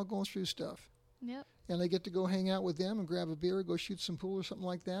 but they're all going through stuff. Yep. And I get to go hang out with them and grab a beer, go shoot some pool or something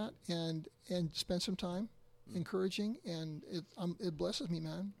like that, and spend some time encouraging, and it blesses me,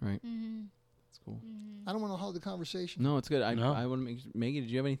 man. Right. That's cool. I don't want to hold the conversation. No, it's good. I want to make Maggie, did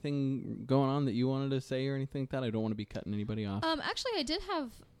you have anything going on that you wanted to say or anything like that? I don't want to be cutting anybody off. Actually, I did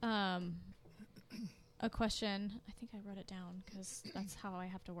have a question. I think I wrote it down because that's how I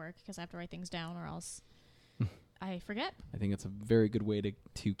have to work, because I have to write things down or else I forget. I think it's a very good way to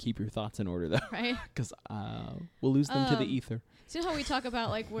keep your thoughts in order, though. Right. Because we'll lose them to the ether. See how we talk about,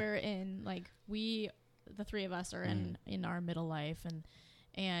 like, we're in, like, the three of us are in our middle life,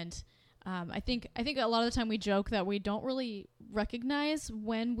 and I think a lot of the time we joke that we don't really recognize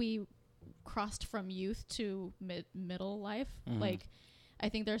when we crossed from youth to middle life. Like, I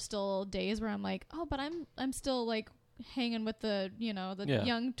think there's still days where I'm like, oh, but I'm still like hanging with the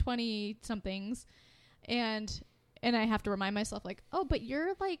young 20 somethings, and I have to remind myself, like, oh, but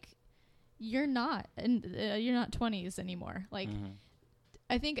you're you're not 20s anymore. Like,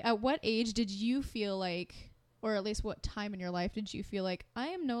 I think at what age did you feel like, or at least what time in your life did you feel like I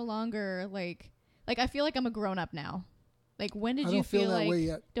am no longer like I feel like I'm a grown up now? Like, when did you feel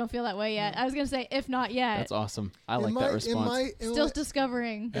like don't feel that way yet? I was gonna say, if not yet. That's awesome. I like that response. Still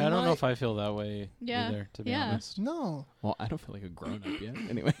discovering. I don't know if I feel that way either, to be honest. No. Well, I don't feel like a grown up yet.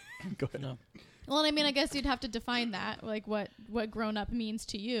 Anyway, go ahead. No. Well, I mean, I guess you'd have to define that, like what grown up means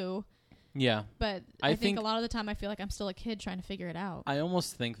to you. Yeah. But I think a lot of the time I feel like I'm still a kid trying to figure it out. I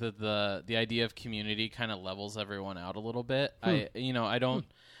almost think that the idea of community kind of levels everyone out a little bit.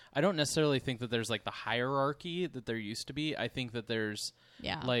 I don't necessarily think that there's like the hierarchy that there used to be. I think that there's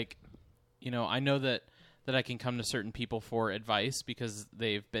like, I know that I can come to certain people for advice because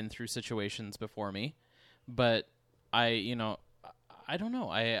they've been through situations before me, but I don't know.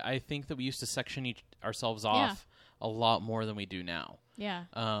 I think that we used to section ourselves off a lot more than we do now. Yeah.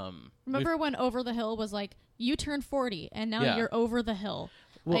 Remember when Over the Hill was like, you turned 40 and now you're over the hill.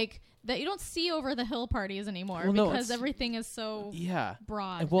 Well, like, that you don't see over the hill parties anymore because everything is so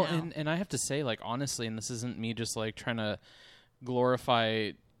broad. Well, now. And I have to say, like, honestly, and this isn't me just like trying to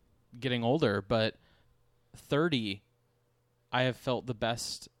glorify getting older, but 30, I have felt the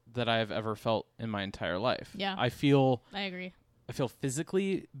best that I have ever felt in my entire life. Yeah. I agree. I feel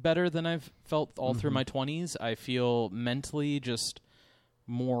physically better than I've felt all through my 20s. I feel mentally just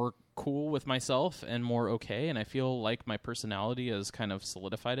more cool with myself and more okay, and I feel like my personality has kind of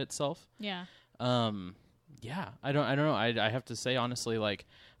solidified itself. Yeah. I don't know. I have to say honestly, like,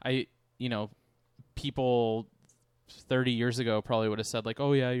 people 30 years ago probably would have said like,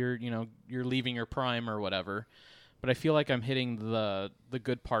 oh yeah, you're leaving your prime or whatever. But I feel like I'm hitting the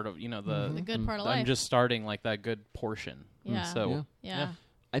good part of, the good part of life. I'm just starting like that good portion. Yeah. So yeah.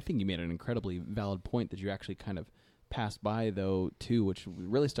 I think you made an incredibly valid point that you actually kind of passed by though too, which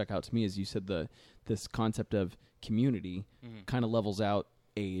really stuck out to me, is you said this concept of community kind of levels out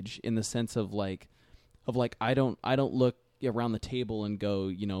age in the sense of like I don't look around the table and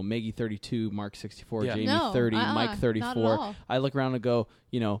go, Maggie 32, Mark 64, Jamie 30, Mike 34. I look around and go,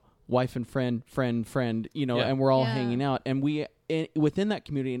 wife and friend, and we're all hanging out, and we within that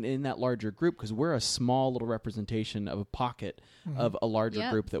community and in that larger group, because we're a small little representation of a pocket of a larger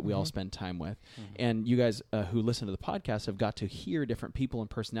group that we all spend time with. And you guys who listen to the podcast have got to hear different people and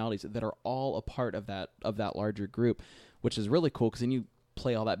personalities that are all a part of that larger group, which is really cool, because then you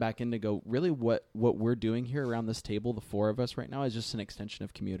play all that back in to go, really what we're doing here around this table, the four of us right now, is just an extension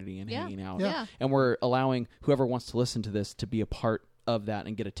of community and hanging out. Yeah. And we're allowing whoever wants to listen to this to be a part of that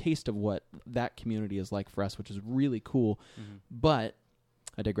and get a taste of what that community is like for us, which is really cool. But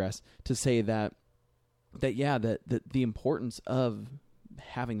I digress to say that the importance of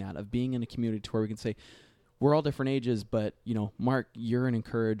having that, of being in a community to where we can say we're all different ages, but Mark, you're an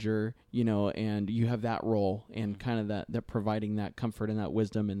encourager, and you have that role and kind of that providing that comfort and that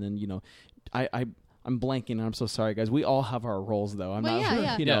wisdom. And then I'm blanking, and I'm so sorry, guys. We all have our roles, though.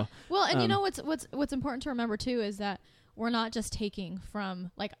 Well, what's important to remember too is that we're not just taking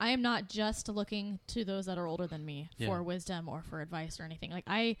from, like, I am not just looking to those that are older than me for wisdom or for advice or anything.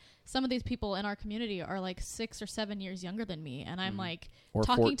 Like, some of these people in our community are like 6 or 7 years younger than me, and I'm like or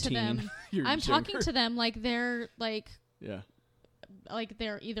talking 14 to them. I'm talking to them like they're like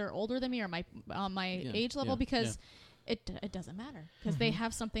they're either older than me or on my age level, because it doesn't matter, because they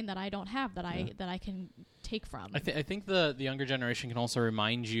have something that I don't have that I can take from. I think the younger generation can also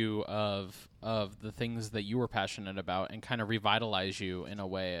remind you of the things that you were passionate about and kind of revitalize you in a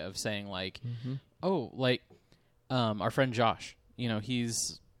way of saying like, our friend Josh,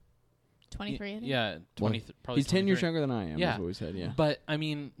 he's 23. 20. Probably he's 10 years younger than I am. Yeah, is what we said. Yeah, but I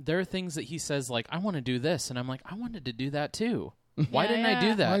mean, there are things that he says like, I want to do this, and I'm like, I wanted to do that too. Why didn't I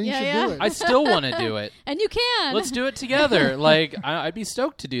do that? Why didn't you do it? I still want to do it. And you can. Let's do it together. Like, I'd be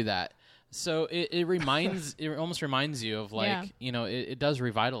stoked to do that. So it almost reminds you of like, it does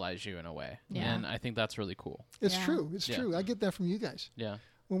revitalize you in a way. Yeah. And I think that's really cool. It's true. It's true. I get that from you guys. Yeah.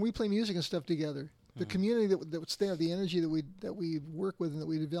 When we play music and stuff together, the community that's there, the energy that we work with and that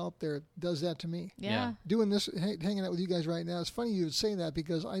we develop there, does that to me. Yeah. Doing this, hanging out with you guys right now, it's funny you would say that,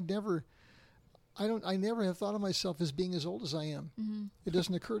 because I never have thought of myself as being as old as I am. It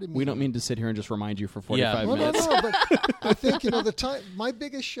doesn't occur to me. We don't mean to sit here and just remind you for 45 minutes. No, but I think, the time, my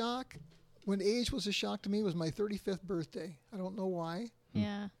biggest shock, when age was a shock to me, was my 35th birthday. I don't know why.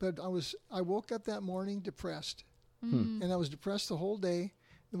 Yeah. But I woke up that morning depressed. And I was depressed the whole day.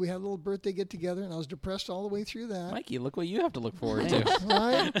 We had a little birthday get-together, and I was depressed all the way through that. Mikey, look what you have to look forward to.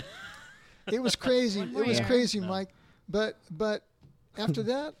 Right? It was crazy. It was crazy, No. Mike. But after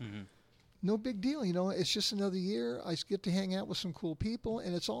that, no big deal. You know, it's just another year. I get to hang out with some cool people,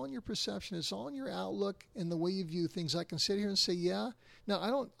 and it's all in your perception. It's all in your outlook and the way you view things. I can sit here and say, yeah.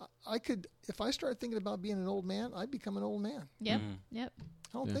 Now, if I start thinking about being an old man, I'd become an old man. Yep. Yep.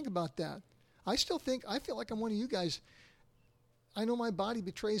 I don't think about that. I feel like I'm one of you guys. I know my body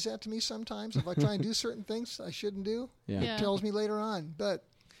betrays that to me sometimes. If I try and do certain things I shouldn't do, it tells me later on. But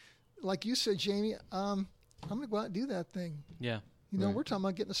like you said, Jamie, I'm going to go out and do that thing. Yeah. You know, we're talking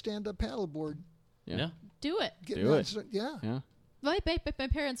about getting a stand-up paddleboard. Yeah. Do it. Do it. Yeah. My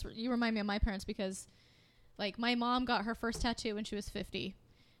parents, you remind me of my parents because, like, my mom got her first tattoo when she was 50.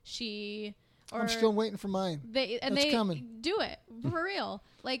 I'm still waiting for mine. They coming. Do it for real.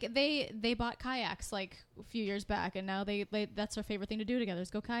 Like they bought kayaks like a few years back, and now they that's their favorite thing to do together is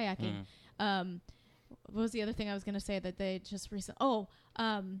go kayaking. What was the other thing I was going to say that they just recently?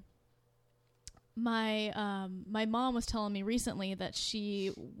 My mom was telling me recently that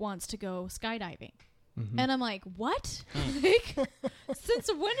she wants to go skydiving. And I'm like, what? Like,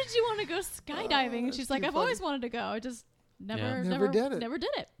 since when did you want to go skydiving? And she's like, I've always wanted to go. I just never did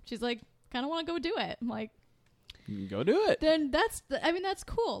it. She's like, kind of want to go do it. I'm like, go do it. Then that's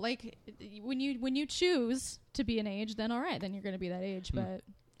cool. Like when you choose to be an age, then all right, then you're going to be that age. But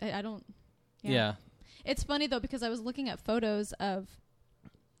I don't. Yeah. It's funny though because I was looking at photos of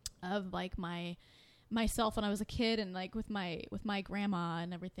like myself when I was a kid and like with my grandma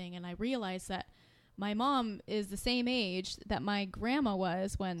and everything, and I realized that my mom is the same age that my grandma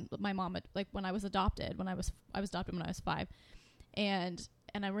was when my mom when I was adopted. I was adopted when I was 5, and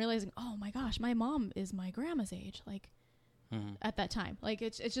I'm realizing, oh my gosh, my mom is my grandma's age, like at that time. Like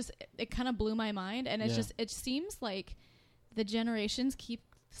it's just it kind of blew my mind, and it's just it seems like the generations keep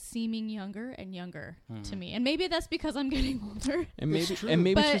seeming younger and younger to me, and maybe that's because I'm getting older, and maybe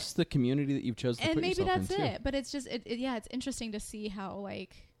it's just the community that you've chosen to put yourself in. And maybe that's it. But it's just it's interesting to see how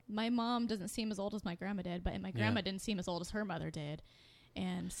like my mom doesn't seem as old as my grandma did, but my grandma didn't seem as old as her mother did.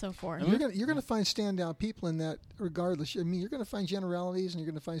 And so forth. And you're gonna find standout people in that, regardless. I mean, you're gonna find generalities, and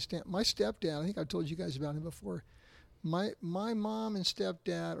you're gonna find my stepdad. I think I've told you guys about him before. My mom and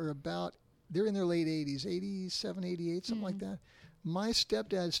stepdad are they're in their late 80s, 87, 88, something like that. My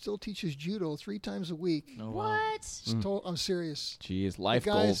stepdad still teaches judo 3 times a week. Oh, wow. What? I'm serious. Jeez, life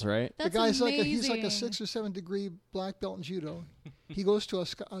goals, right? That's the guy's amazing. he's like a 6 or 7 degree black belt in judo. He goes to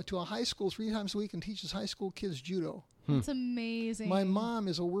a high school 3 times a week and teaches high school kids judo. That's amazing. My mom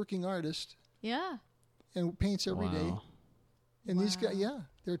is a working artist. Yeah. And paints every day. And these guys,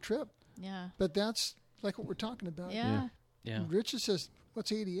 they're a trip. Yeah. But that's like what we're talking about. Yeah. Richard says,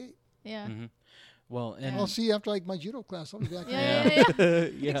 "What's 88?" Yeah. Mm-hmm. Well, and I'll see you after like my judo class. I'll be back. Yeah.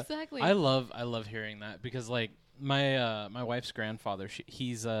 Exactly. I love hearing that because like my wife's grandfather,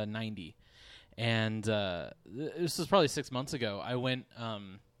 he's 90, and this was probably 6 months ago. I went.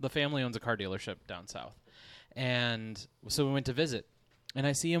 The family owns a car dealership down south, and so we went to visit. And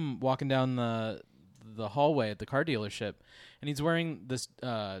I see him walking down the hallway at the car dealership, and he's wearing this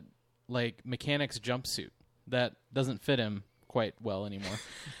like mechanic's jumpsuit that doesn't fit him quite well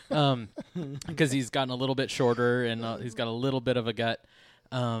anymore, because he's gotten a little bit shorter and he's got a little bit of a gut,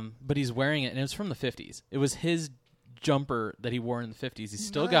 but he's wearing it, and it was from the 50s. It was his jumper that he wore in the 50s. He's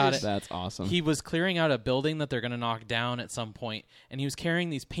still got it. That's awesome. He was clearing out a building that they're going to knock down at some point, and he was carrying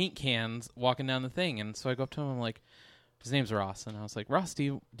these paint cans walking down the thing. And so I go up to him, I'm like, his name's Ross, and I was like, Ross,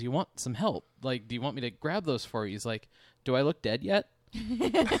 do you want some help? Like, do you want me to grab those for you? He's like, do I look dead yet?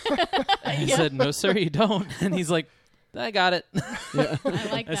 And I said, no, sir, you don't. And he's like, I got it. I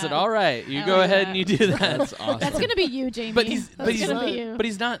like that. I said, all right, you go ahead and you do that. That's awesome. That's going to be you, Jamie. But he's you. But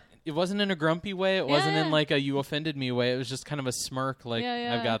he's not. It wasn't in a grumpy way. It wasn't in like a you offended me way. It was just kind of a smirk, like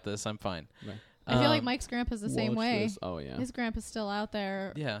I've got this. I'm fine. Right. I feel like Mike's grandpa's the same way. Oh yeah, his grandpa's still out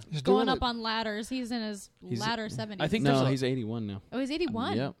there. Yeah, he's going up on ladders. He's in his latter 70s. I think he's 81 now. Oh, he's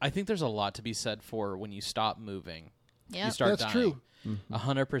 81. Yeah, I think there's a lot to be said for when you stop moving. Yeah, you start That's dying. true.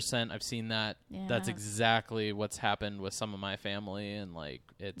 100%. I've seen that. Yeah. That's exactly what's happened with some of my family, and like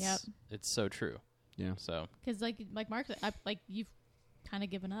it's so true. Yeah. So because like Mark, you've kind of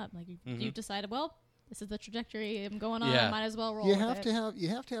given up. Like you've decided, well, this is the trajectory I'm going on. I might as well roll. You have to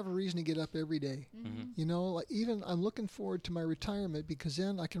have a reason to get up every day. Mm-hmm. You know, like even I'm looking forward to my retirement because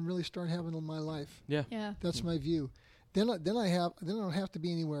then I can really start having my life. Yeah. That's my view. Then I don't have to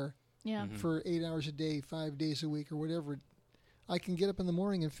be anywhere. Yeah. For 8 hours a day, 5 days a week, or whatever. I can get up in the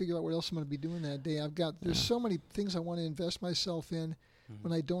morning and figure out what else I'm going to be doing that day. There's so many things I want to invest myself in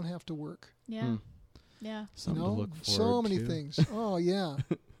when I don't have to work. Yeah. Yeah. Something to look forward to. So many things. Oh, yeah.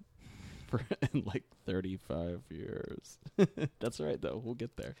 In like 35 years. That's right, though. We'll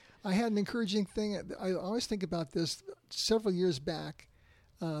get there. I had an encouraging thing. I always think about this. Several years back,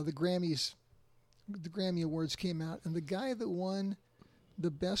 the Grammy Awards came out, and the guy that won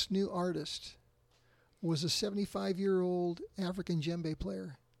the best new artist was a 75-year-old African djembe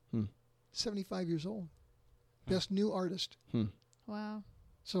player. 75 years old. Best new artist. Wow.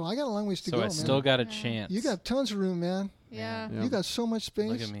 So I got a long ways to go, So I man. still got a chance. You got tons of room, man. Yeah. Yeah. You got so much space.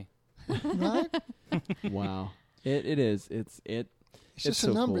 Look at me. Right? Wow. It is. It's It's just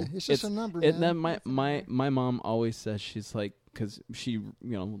so a number. cool. It's just a number, Then man. my mom always says, she's like, because she,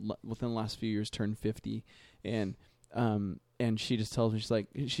 within the last few years turned 50, and she just tells me, she's like,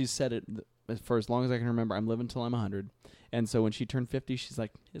 she's said it for as long as I can remember. I'm living till I'm 100, and so when she turned 50, she's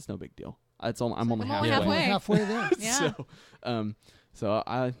like, it's no big deal. I'm only I'm only halfway. halfway. There. Yeah. So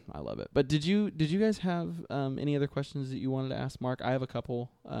I love it. But did you guys have any other questions that you wanted to ask Mark? I have a couple,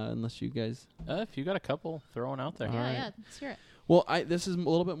 unless you guys. If you got a couple, throw one out there. All right. Yeah. Let's hear it. Well, this is a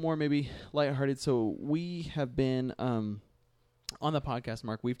little bit more maybe lighthearted. So we have been on the podcast,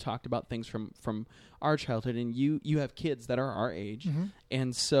 Mark. We've talked about things from our childhood, and you have kids that are our age,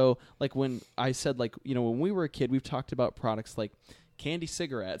 and so like when I said when we were a kid, we've talked about products like candy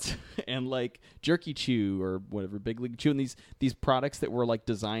cigarettes and like jerky chew or whatever, Big League Chew, and these products that were like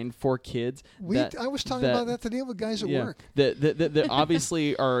designed for kids. I was talking about that today with guys at work. That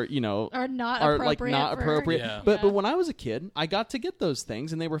obviously are Are not like appropriate. not appropriate. Yeah. But when I was a kid, I got to get those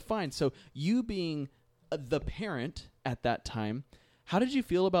things and they were fine. So you being the parent at that time, how did you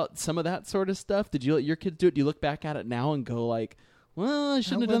feel about some of that sort of stuff? Did you let your kids do it? Do you look back at it now and go like, well, I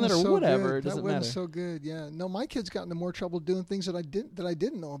shouldn't have done that or so whatever? Good. It doesn't that wasn't matter. so good. Yeah. No, my kids got into more trouble doing things that I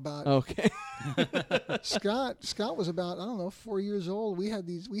didn't know about. Okay. Scott was about 4 years old. We had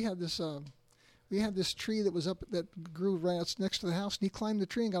this tree that grew right next to the house, and he climbed the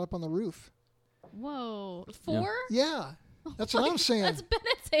tree and got up on the roof. Whoa. 4? Yeah. That's what I'm saying. That's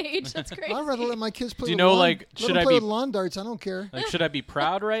Bennett's age. That's crazy. I'd rather let my kids play. Do you with know, lawn, like, let should them I play be- with lawn darts? I don't care. Like, should I be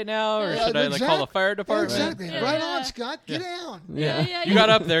proud right now, or Yeah, should I like call the fire department? Exactly. Yeah. Right on, Scott. Get down. Yeah. You got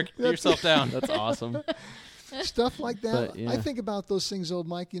up there. Get yourself down. That's awesome. Stuff like that. But, yeah. I think about those things, old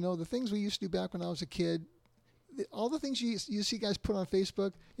Mike. The things we used to do back when I was a kid. All the things you see guys put on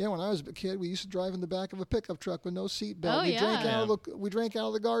Facebook. Yeah, when I was a kid, we used to drive in the back of a pickup truck with no seat belt. Oh, we yeah. drank out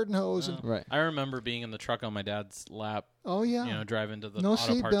of the garden hose. And, Right. I remember being in the truck on my dad's lap. oh yeah. Driving to the No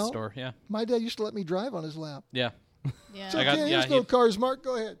auto parts seatbelt. store. Yeah. My dad used to let me drive on his lap. Yeah. Yeah. It's I got- okay, yeah, there's no he- cars, Mark.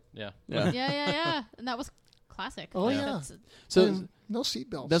 Go ahead. Yeah. Yeah. Yeah. And that was classic. Oh, Like, yeah. that's- So And no seat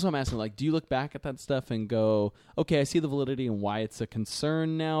belts. that's what I'm asking. Like, do you look back at that stuff and go, okay, I see the validity and why it's a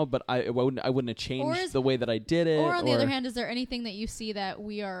concern now, but I wouldn't have changed the way that I did it. Or on the other hand, is there anything that you see that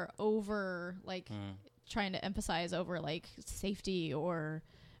we are over, like, trying to emphasize over, like, safety or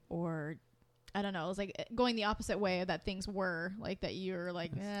I don't know. It's like going the opposite way that things were, like that you're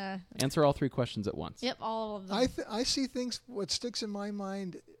like, eh. Answer all three questions at once. Yep, all of them. I see things. What sticks in my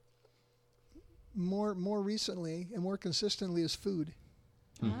mind more recently and more consistently is food.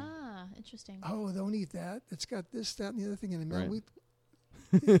 Ah, interesting. Oh, don't eat that. It's got this, that, and the other thing in it. Man,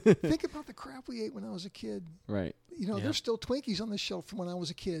 Right. think about the crap we ate when I was a kid. Right. There's still Twinkies on the shelf from when I was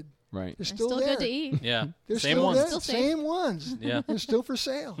a kid. Right. They're They're still, still there. good to eat. Yeah. They're Same still ones. there. Still safe. Same ones. Yeah. They're still for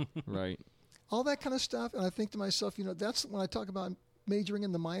sale. Right. All that kind of stuff. And I think to myself, that's when I talk about majoring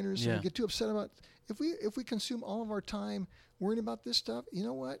in the minors. Yeah. And I get too upset about if we consume all of our time worrying about this stuff. You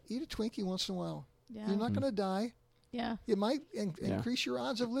know what? Eat a Twinkie once in a while. Yeah. You're not going to die. Yeah. It might increase your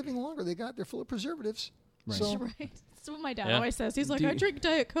odds of living longer. They're full of preservatives. Right. So Right. That's what my dad Yeah. always says. He's like, Do I you- drink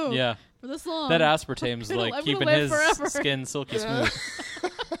Diet Coke Yeah. for this long. That aspartame's I'm like gonna keeping live his forever. skin silky Yeah.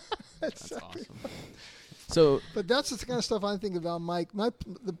 smooth. That's awesome. So But that's the kind of stuff I think about, Mike.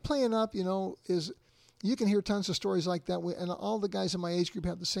 The playing up, is you can hear tons of stories like that, and all the guys in my age group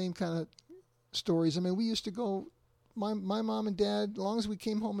have the same kind of stories. I mean, we used to go, my mom and dad, as long as we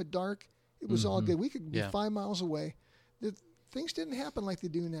came home at dark, it was all good. We could be Yeah. 5 miles away. Things didn't happen like they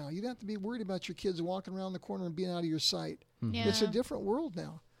do now. You don't have to be worried about your kids walking around the corner and being out of your sight. Yeah. It's a different world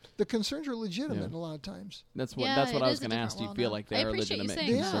now. The concerns are legitimate Yeah. a lot of times. that's what Yeah, that's what it I is was a going to different ask. Do you world feel now. like I they are appreciate you legitimate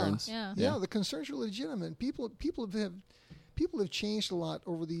saying that. concerns? Yeah. Yeah, the concerns are legitimate. People have changed a lot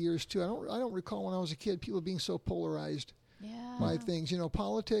over the years too. I don't recall when I was a kid people being so polarized Yeah. by things.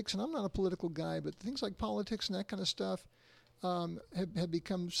 Politics, and I'm not a political guy, but things like politics and that kind of stuff have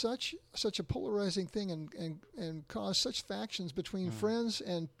become such a polarizing thing and caused such factions between friends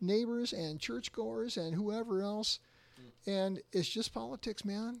and neighbors and churchgoers and whoever else. And it's just politics,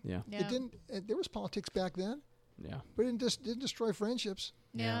 man. Yeah. Yeah. There was politics back then, Yeah. but it didn't destroy friendships.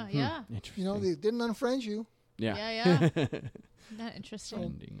 Yeah. Yeah. Interesting. They didn't unfriend you, Yeah. Yeah. Not interesting.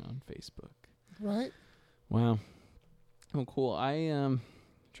 Trending on Facebook. right? Wow. Oh, cool. I am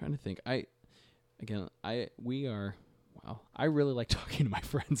trying to think. We are. Wow. I really like talking to my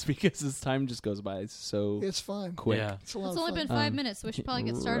friends because this time just goes by so It's fun. quick. Yeah. It's a lot It's of only fun. been 5 minutes, so we should probably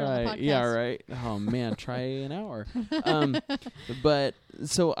get started on the podcast. Yeah, right. Oh man, try an hour. But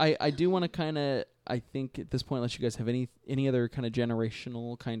so I do want to kind of, I think at this point, unless you guys have any other kind of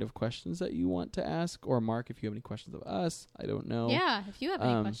generational kind of questions that you want to ask, or Mark, if you have any questions of us, I don't know. Yeah, if you have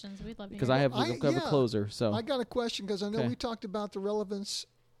any questions, we'd love to hear. Because I have a closer. So I got a question because I know Okay. we talked about the relevance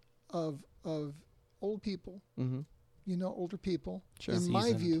of old people. Mhm. Older people. Sure. In my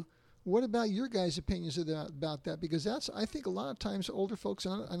Seasoned. view, what about your guys' opinions about that? Because I think a lot of times older folks,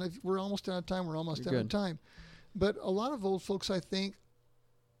 and we're almost out of time. We're almost You're out of good. time. But a lot of old folks, I think,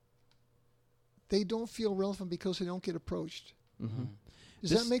 they don't feel relevant because they don't get approached. Mhm.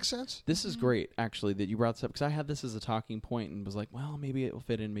 Does This- that make sense? This is great, actually, that you brought this up, because I had this as a talking point and was like, well, maybe it will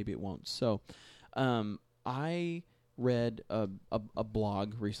fit in, maybe it won't. So I read a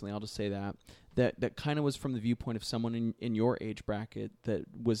blog recently, I'll just say that kind of was from the viewpoint of someone in your age bracket that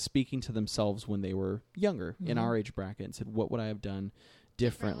was speaking to themselves when they were younger, in our age bracket, and said, what would I have done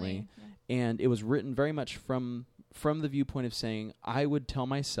differently? Yeah. And it was written very much from the viewpoint of saying, I would tell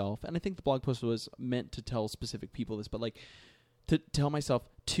myself, and I think the blog post was meant to tell specific people this, but like to tell myself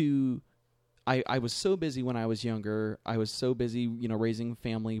I was so busy when I was younger. I was so busy, raising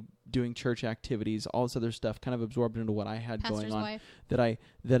family, doing church activities, all this other stuff, kind of absorbed into what I had Pastor's going on, wife. that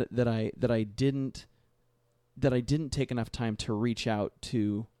I didn't take enough time to reach out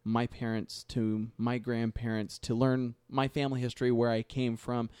to my parents, to my grandparents, to learn my family history, where I came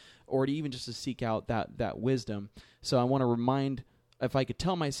from, or to even just to seek out that wisdom. So I want to remind, if I could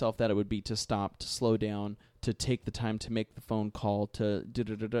tell myself that, it would be to stop, to slow down, to take the time to make the phone call, to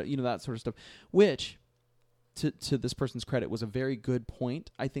that sort of stuff, which, to this person's credit, was a very good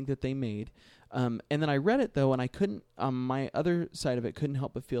point, I think, that they made. And then I read it, though, and I couldn't, my other side of it couldn't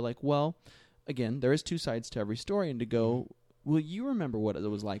help but feel like, well, again, there is two sides to every story, and to go, well, you remember what it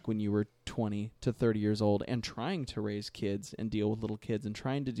was like when you were 20 to 30 years old and trying to raise kids and deal with little kids and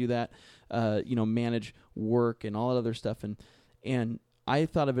trying to do that, manage work and all that other stuff. And I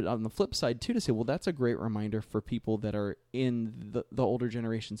thought of it on the flip side, too, to say, well, that's a great reminder for people that are in the older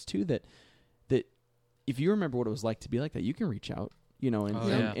generations, too, that if you remember what it was like to be like that, you can reach out,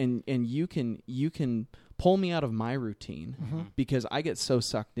 and you can pull me out of my routine, because I get so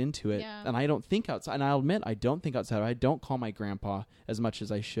sucked into it, and I don't think outside. And I'll admit, I don't think outside. I don't call my grandpa as much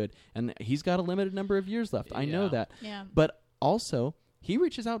as I should, and he's got a limited number of years left. I know that. Yeah. But also, he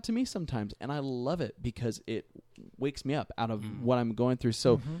reaches out to me sometimes, and I love it because it wakes me up out of what I'm going through.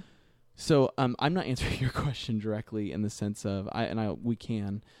 So, I'm not answering your question directly in the sense of we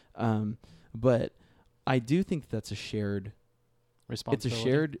can, but I do think that's a shared. It's a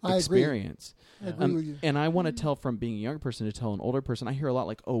shared experience. I agree with you. And I want to tell, from being a younger person to tell an older person, I hear a lot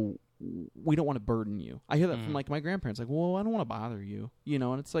like, oh, we don't want to burden you. I hear that from like my grandparents, like, well, I don't want to bother you,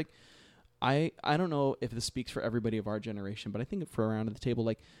 and it's like, I don't know if this speaks for everybody of our generation, but I think for around the table,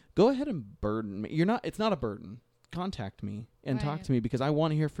 like, go ahead and burden me. It's not a burden. Contact me and talk to me, because I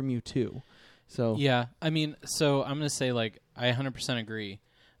want to hear from you too. So yeah, I mean, so I'm going to say, like, I 100% agree.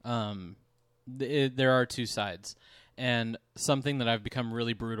 There are two sides. And something that I've become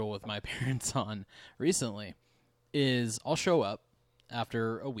really brutal with my parents on recently is I'll show up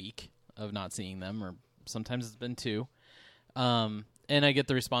after a week of not seeing them, or sometimes it's been 2. And I get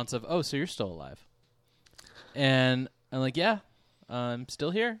the response of, oh, so you're still alive. And I'm like, yeah, I'm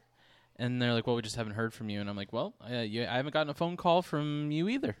still here. And they're like, well, we just haven't heard from you. And I'm like, well, I haven't gotten a phone call from you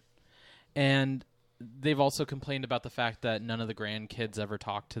either. And they've also complained about the fact that none of the grandkids ever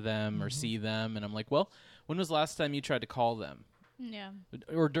talk to them or see them. And I'm like, well, when was the last time you tried to call them? Yeah.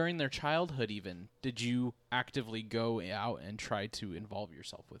 Or during their childhood even, did you actively go out and try to involve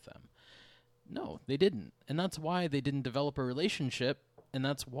yourself with them? No, they didn't. And that's why they didn't develop a relationship, and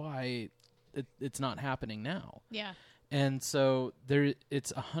that's why it's not happening now. Yeah. And so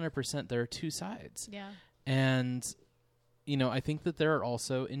it's 100%, there are two sides. Yeah. And, I think that there are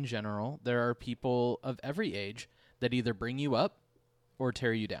also, in general, there are people of every age that either bring you up or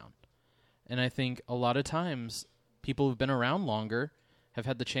tear you down. And I think a lot of times people who've been around longer have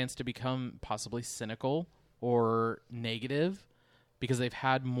had the chance to become possibly cynical or negative because they've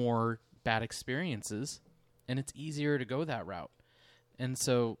had more bad experiences, and it's easier to go that route. And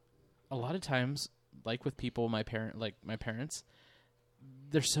so a lot of times, like with people, my parents,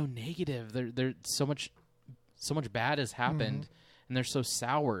 they're so negative. They're so much bad has happened, and they're so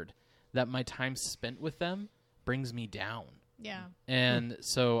soured that my time spent with them brings me down. Yeah. And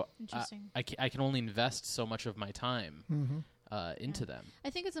so Interesting. I can only invest so much of my time into them. I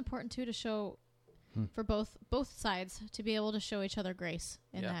think it's important too to show for both sides to be able to show each other grace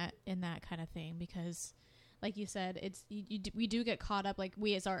in that kind of thing, because like you said, it's we do get caught up. Like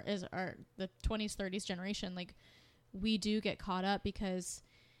we as our the 20s 30s generation, like we do get caught up because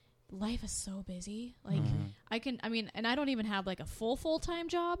life is so busy. Like and I don't even have like a full-time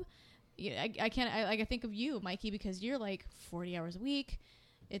job. I can't. I think of you, Mikey, because you're like 40 hours a week.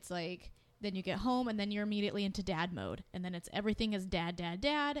 It's like then you get home and then you're immediately into dad mode, and then it's everything is dad,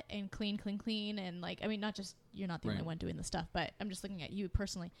 and clean, and like not just you're not the only one doing the stuff, but I'm just looking at you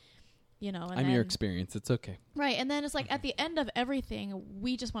personally. And I'm your experience. It's okay. Right. And then it's like at the end of everything,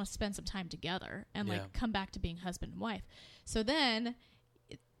 we just want to spend some time together and like come back to being husband and wife. So then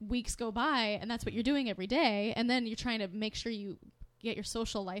weeks go by and that's what you're doing every day. And then you're trying to make sure you get your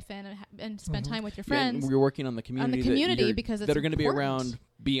social life in and spend time with your friends. You're working on the community, because it's that are going to be important. around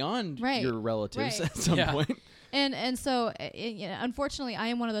beyond your relatives at some point. And so, unfortunately, I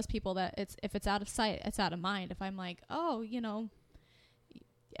am one of those people that if it's out of sight, it's out of mind. If I'm like, I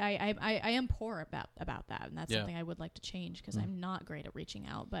am poor about that, and that's something I would like to change because I'm not great at reaching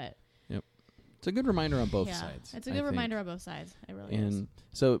out. But it's a good reminder on both sides. It's a good reminder on both sides. It really is. And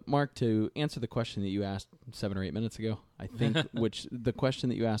so, Mark, to answer the question that you asked 7 or 8 minutes ago, I think, which the question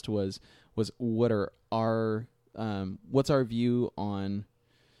that you asked was what are our what's our view on?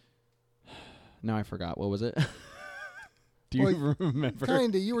 Now I forgot. What was it? Do you remember?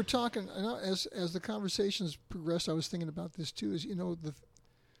 Kinda. You were talking as the conversations progressed. I was thinking about this too.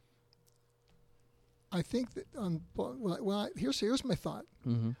 I think that here's my thought.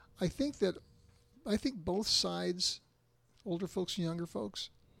 Mm-hmm. I think both sides, older folks and younger folks,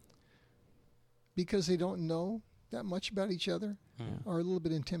 because they don't know that much about each other, are a little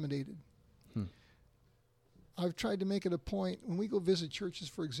bit intimidated. I've tried to make it a point when we go visit churches,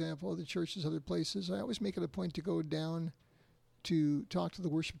 for example, other churches, other places. I always make it a point to go down to talk to the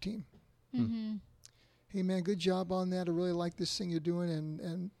worship team. Mm-hmm. Hey man, good job on that. I really like this thing you're doing,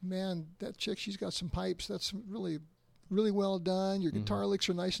 and man, that chick, she's got some pipes. That's really, really well done. Your guitar licks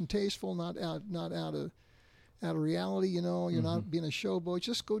are nice and tasteful, not out of reality. You're not being a showboat.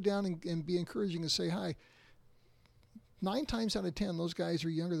 Just go down and be encouraging and say hi. 9 times out of 10, those guys are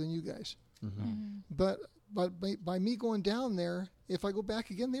younger than you guys. But by me going down there, if I go back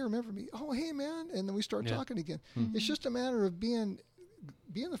again, they remember me. Oh, hey man, and then we start talking again. It's just a matter of being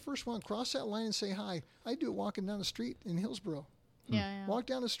the first one, cross that line and say hi. I do it walking down the street in Hillsboro. Walk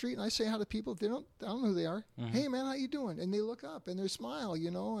down the street and I say hi to people. I don't know who they are. Hey man, how you doing? And they look up and they smile,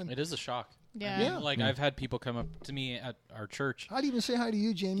 And it is a shock. Yeah. I've had people come up to me at our church. I'd even say hi to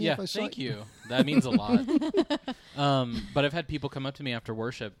you, Jamie. Yeah, if I saw thank you. That means a lot. But I've had people come up to me after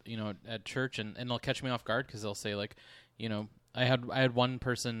worship, at church, and they'll catch me off guard because they'll say, like, I had one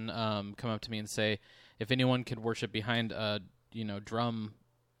person come up to me and say, if anyone could worship behind a drum,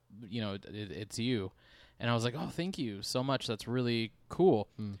 it's you. And I was like, oh, thank you so much. That's really cool.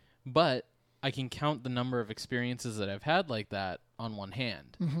 But I can count the number of experiences that I've had like that on one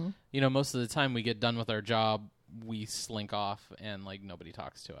hand. Most of the time we get done with our job, we slink off and like nobody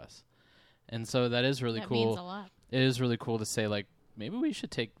talks to us. And so that is really cool. That means a lot. It is really cool to say, like, maybe we should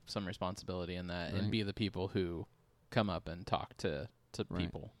take some responsibility in that and be the people who come up and talk to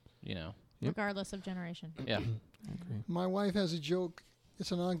people, Regardless of generation. Yeah. I agree. My wife has a joke.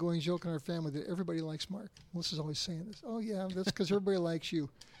 It's an ongoing joke in our family that everybody likes Mark. Melissa's always saying this. Oh, yeah, that's because everybody likes you.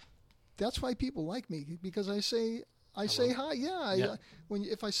 That's why people like me, because I say hi. Yeah.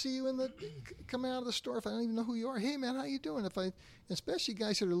 If I see you coming out of the store, if I don't even know who you are, hey man, how you doing? Especially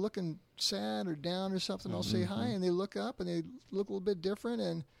guys that are looking sad or down or something, I'll say hi, and they look up and they look a little bit different,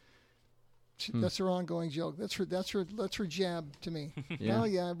 and that's her ongoing joke. That's her jab to me. Oh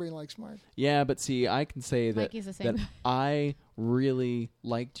yeah, everybody likes Mark. Yeah, but see, I can say that I really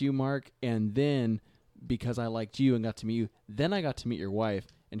liked you, Mark, and then because I liked you and got to meet you, then I got to meet your wife.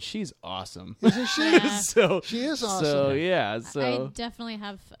 And she's awesome. Isn't she? Yeah. She is awesome. So, yeah. I definitely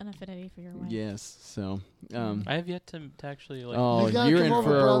have an affinity for your wife. Yes. So, I have yet to actually like. Oh, you're in over,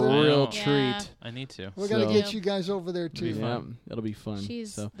 for brother. a real Yeah. treat. I need to. We got to get you guys over there too. Yeah, it'll be fun.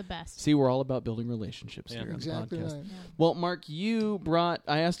 She's the best. See, we're all about building relationships here Exactly on the podcast. right. Yeah. Well, Mark,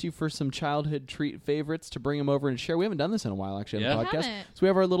 I asked you for some childhood treat favorites to bring them over and share. We haven't done this in a while, actually, on the podcast. So we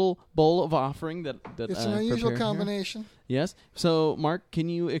have our little bowl of offering that it's an unusual combination. Yes. So, Mark, can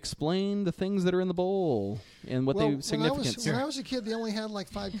you explain the things that are in the bowl and what they significance? When I was a kid, they only had like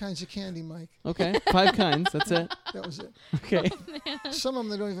 5 kinds of candy, Mike. Okay, 5 kinds. That's it. That was it. Okay. Some of them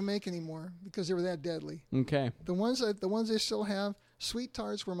they don't even make anymore because they were that deadly. Okay. The ones they still have, sweet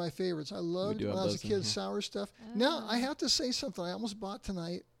tarts were my favorites. I loved when I was a kid sour stuff. Now I have to say something I almost bought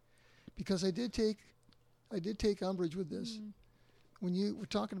tonight because I did take umbrage with this. when you were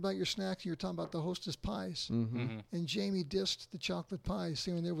talking about your snacks, you were talking about the Hostess pies, and Jamie dissed the chocolate pies,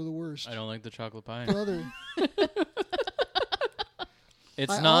 saying they were the worst. I don't like the chocolate pie. Brother,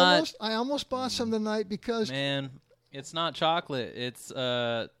 It's I not. I almost bought some tonight because Man, it's not chocolate. It's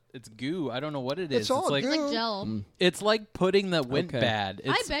goo. I don't know what it is. It's all like goo. Like gel. It's like pudding that went Okay. bad.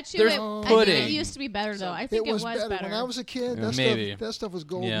 I It's, bet you there's it, I pudding. think it used to be better, though. I think it was better. better. When I was a kid, Maybe. that stuff was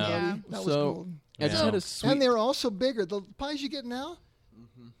golden, Yeah. Yeah. buddy. That was So- golden. I just Yeah. had a sweet. And they're also bigger. The pies you get now,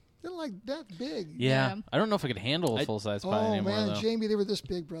 they're like that big. Yeah. Yeah. I don't know if I could handle a full size pie Oh anymore man, though. Jamie, they were this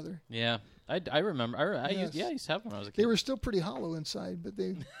big, brother. Yeah. I remember. I Yes. used to have them when I was a kid. They were still pretty hollow inside, but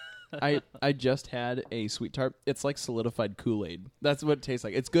they. I just had a sweet tart. It's like solidified Kool-Aid. That's what it tastes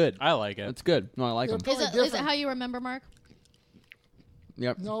like. It's good. I like it. It's good. No, I like They're them. probably Is it different. how you remember, Mark?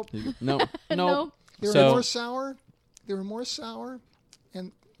 Yep. Nope. No. No. They were So- more sour. They were more sour,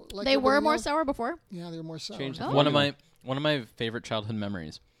 and like They were everybody more else- sour before? Yeah, they were more sour. Change the Oh. One of my favorite childhood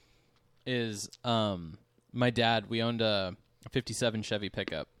memories is my dad. We owned a '57 Chevy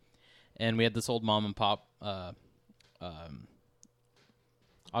pickup, and we had this old mom and pop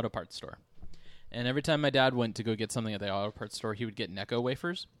auto parts store. And every time my dad went to go get something at the auto parts store, he would get Necco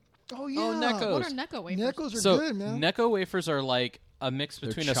wafers. Oh yeah. Necco. What are Necco wafers? Neckos are So good, man. Necco wafers are like a mix They're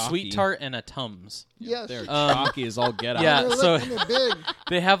between a chalky. sweet tart and a Tums. Yes. They're chalky as all get out. Yeah, They're so- and they're big.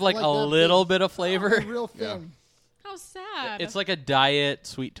 They have like Like a that little big. bit of They're flavor. real thin. How sad. It's like a diet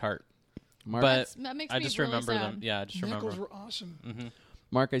sweet tart. Mark, But that makes I me just really remember sad. them. Yeah, I just remember. Neckos were awesome.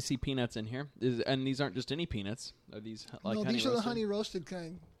 Mark, I see peanuts in here. And these aren't just any peanuts. Are these like No, honey these are the roasted? honey roasted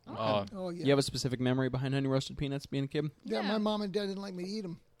kind. Oh, Oh yeah. You have a specific memory behind honey roasted peanuts being a kid? Yeah, Yeah. my mom and dad didn't like me to eat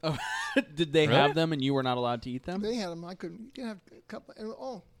them. Oh, did they Really? have them and you were not allowed to eat them? They had them. I couldn't. You can have a couple.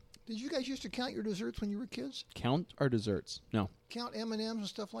 And, did you guys used to count your desserts when you were kids? Count our desserts? No. Count M&Ms and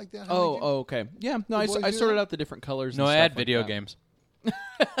stuff like that? How Oh, many did- okay. Yeah, no, The I boys do sorted that? out the different colors. no, and I stuff had like video that. games.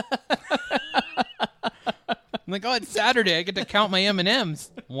 I'm like, oh, it's Saturday. I get to count my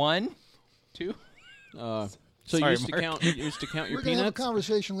M&Ms. 1, 2. So Sorry, you used to Mark. count. You used to count your We're gonna have a peanuts.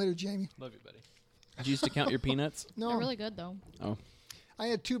 conversation later, Jamie. Love you, buddy. Did you used to count your peanuts? No, They're really good, though. Oh, I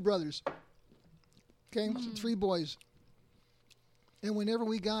had two brothers. Okay, so 3 boys. And whenever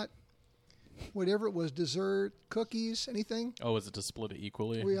we got whatever it was, dessert, cookies, anything, Oh, was it to split it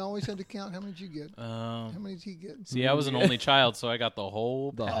equally? we always had to count how many did you get. How many did he get? See, I was an only child, so I got the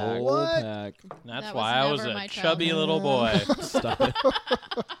whole the pack. whole What? pack. That's That why was I was never a my chubby childhood. little boy. Stop it.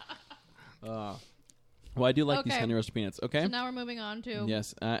 Well, I do like these Okay. honey roasted peanuts. Okay. So now we're moving on to...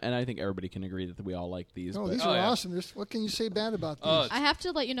 Yes, and I think everybody can agree that we all like these. Oh, but these Oh, are yeah. awesome. What can you say bad about these? Oh, I have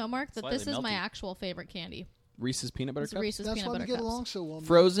to let you know, Mark, that Slightly this is my melty. actual favorite candy. Reese's peanut butter It's cups. Reese's That's peanut why we butter get cups. along so well. man.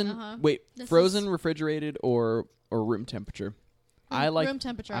 Frozen. Uh-huh. Wait, This frozen, is- refrigerated, or room temperature. I like room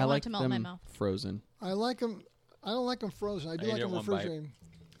temperature. I I want like to melt in my them mouth. frozen. I like them. I don't like them frozen. I do I ate like it them one bite. refrigerated.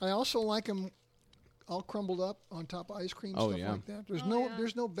 I also like them all crumbled up on top of ice cream, Oh, stuff yeah. like that. There's Oh, yeah.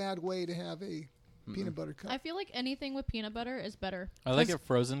 there's no bad way to have a peanut butter cup. I feel like anything with peanut butter is better. I like it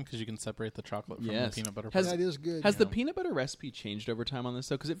frozen because you can separate the chocolate from Yes. the peanut butter. Has- that is good. Has the Yeah. peanut butter recipe changed over time on this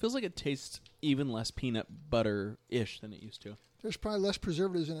though? Because it feels like it tastes even less peanut butter-ish than it used to. There's probably less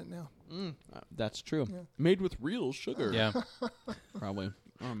preservatives in it now. That's true. Yeah. Made with real sugar. Yeah, Probably.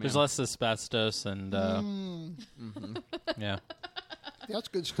 Oh man. there's less asbestos and yeah. That's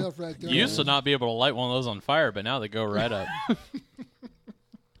good stuff right there. You used to man. not be able to light one of those on fire, but now they go right up.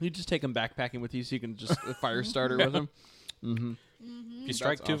 You just take them backpacking with you so you can just a fire starter with them. If you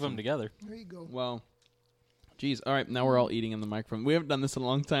strike That's two of awesome. them together. There you go. Well, geez. All right, now we're all eating in the microphone. We haven't done this in a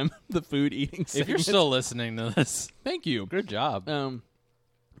long time. The food eating. If you're segment. still listening to this, thank you. good job.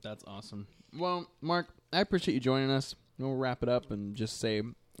 That's awesome. Well, Mark, I appreciate you joining us. We'll wrap it up and just say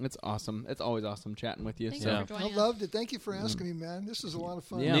it's awesome. It's always awesome chatting with you. Thank so you Yeah. for I joining us. loved it. Thank you for asking me, man. This is a lot of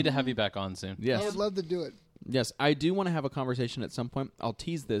fun. Yeah. Need to have you back on soon. yes, I would love to do it. yes, I do want to have a conversation at some point. I'll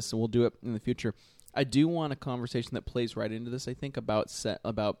tease this, and we'll do it in the future. I do want a conversation that plays right into this. I think about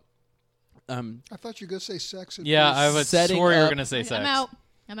I thought you were going to say sex. At Yeah, first. I was Setting swore you were up- going to say sex.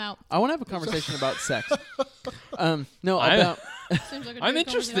 I'm out. I want to have a conversation about sex. No, I- about. Seems like a I'm great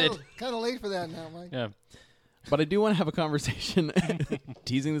interested. conversation. Kind of late for that now, Mike. Yeah. But I do want to have a conversation,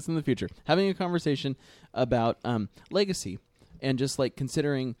 teasing this in the future, having a conversation about legacy and just like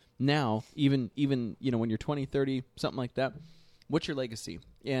considering now, even when you're 20, 30, something like that, what's your legacy?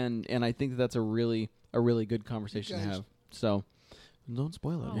 And I think that's a really good conversation to guys- have. So don't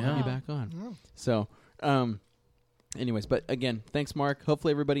spoil it. Oh, We'll have you wow. back on. Yeah. So, anyways, but again, thanks, Mark.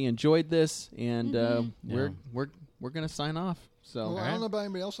 Hopefully everybody enjoyed this, and we're gonna sign off. So. Well, I don't know about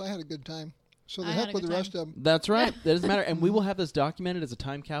anybody else. I had a good time. So the I had heck a with the good rest of them. That's right. That doesn't matter. And we will have this documented as a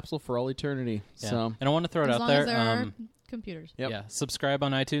time capsule for all eternity. Yeah. So And I want to throw it As out long there. as there are computers. Yep. Yeah. Subscribe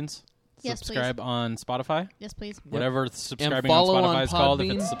on iTunes. Yes, Subscribe on Spotify. Yes, please. Whatever subscribing And on follow on Spotify is called. If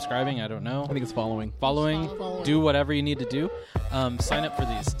Podbean. it's subscribing, I don't know. I think it's following. Following, Follow. do whatever you need to do. Sign up for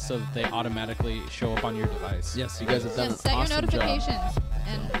these so that they automatically show up on your device. Yes, you guys have done Just an set your awesome job. notifications,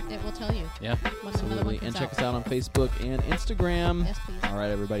 and it will tell you Yeah. when another one Absolutely. comes And check out. us out on Facebook and Instagram. Yes, please. All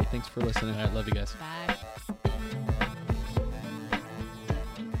right, everybody. Thanks for listening. All right. Love you guys. Bye.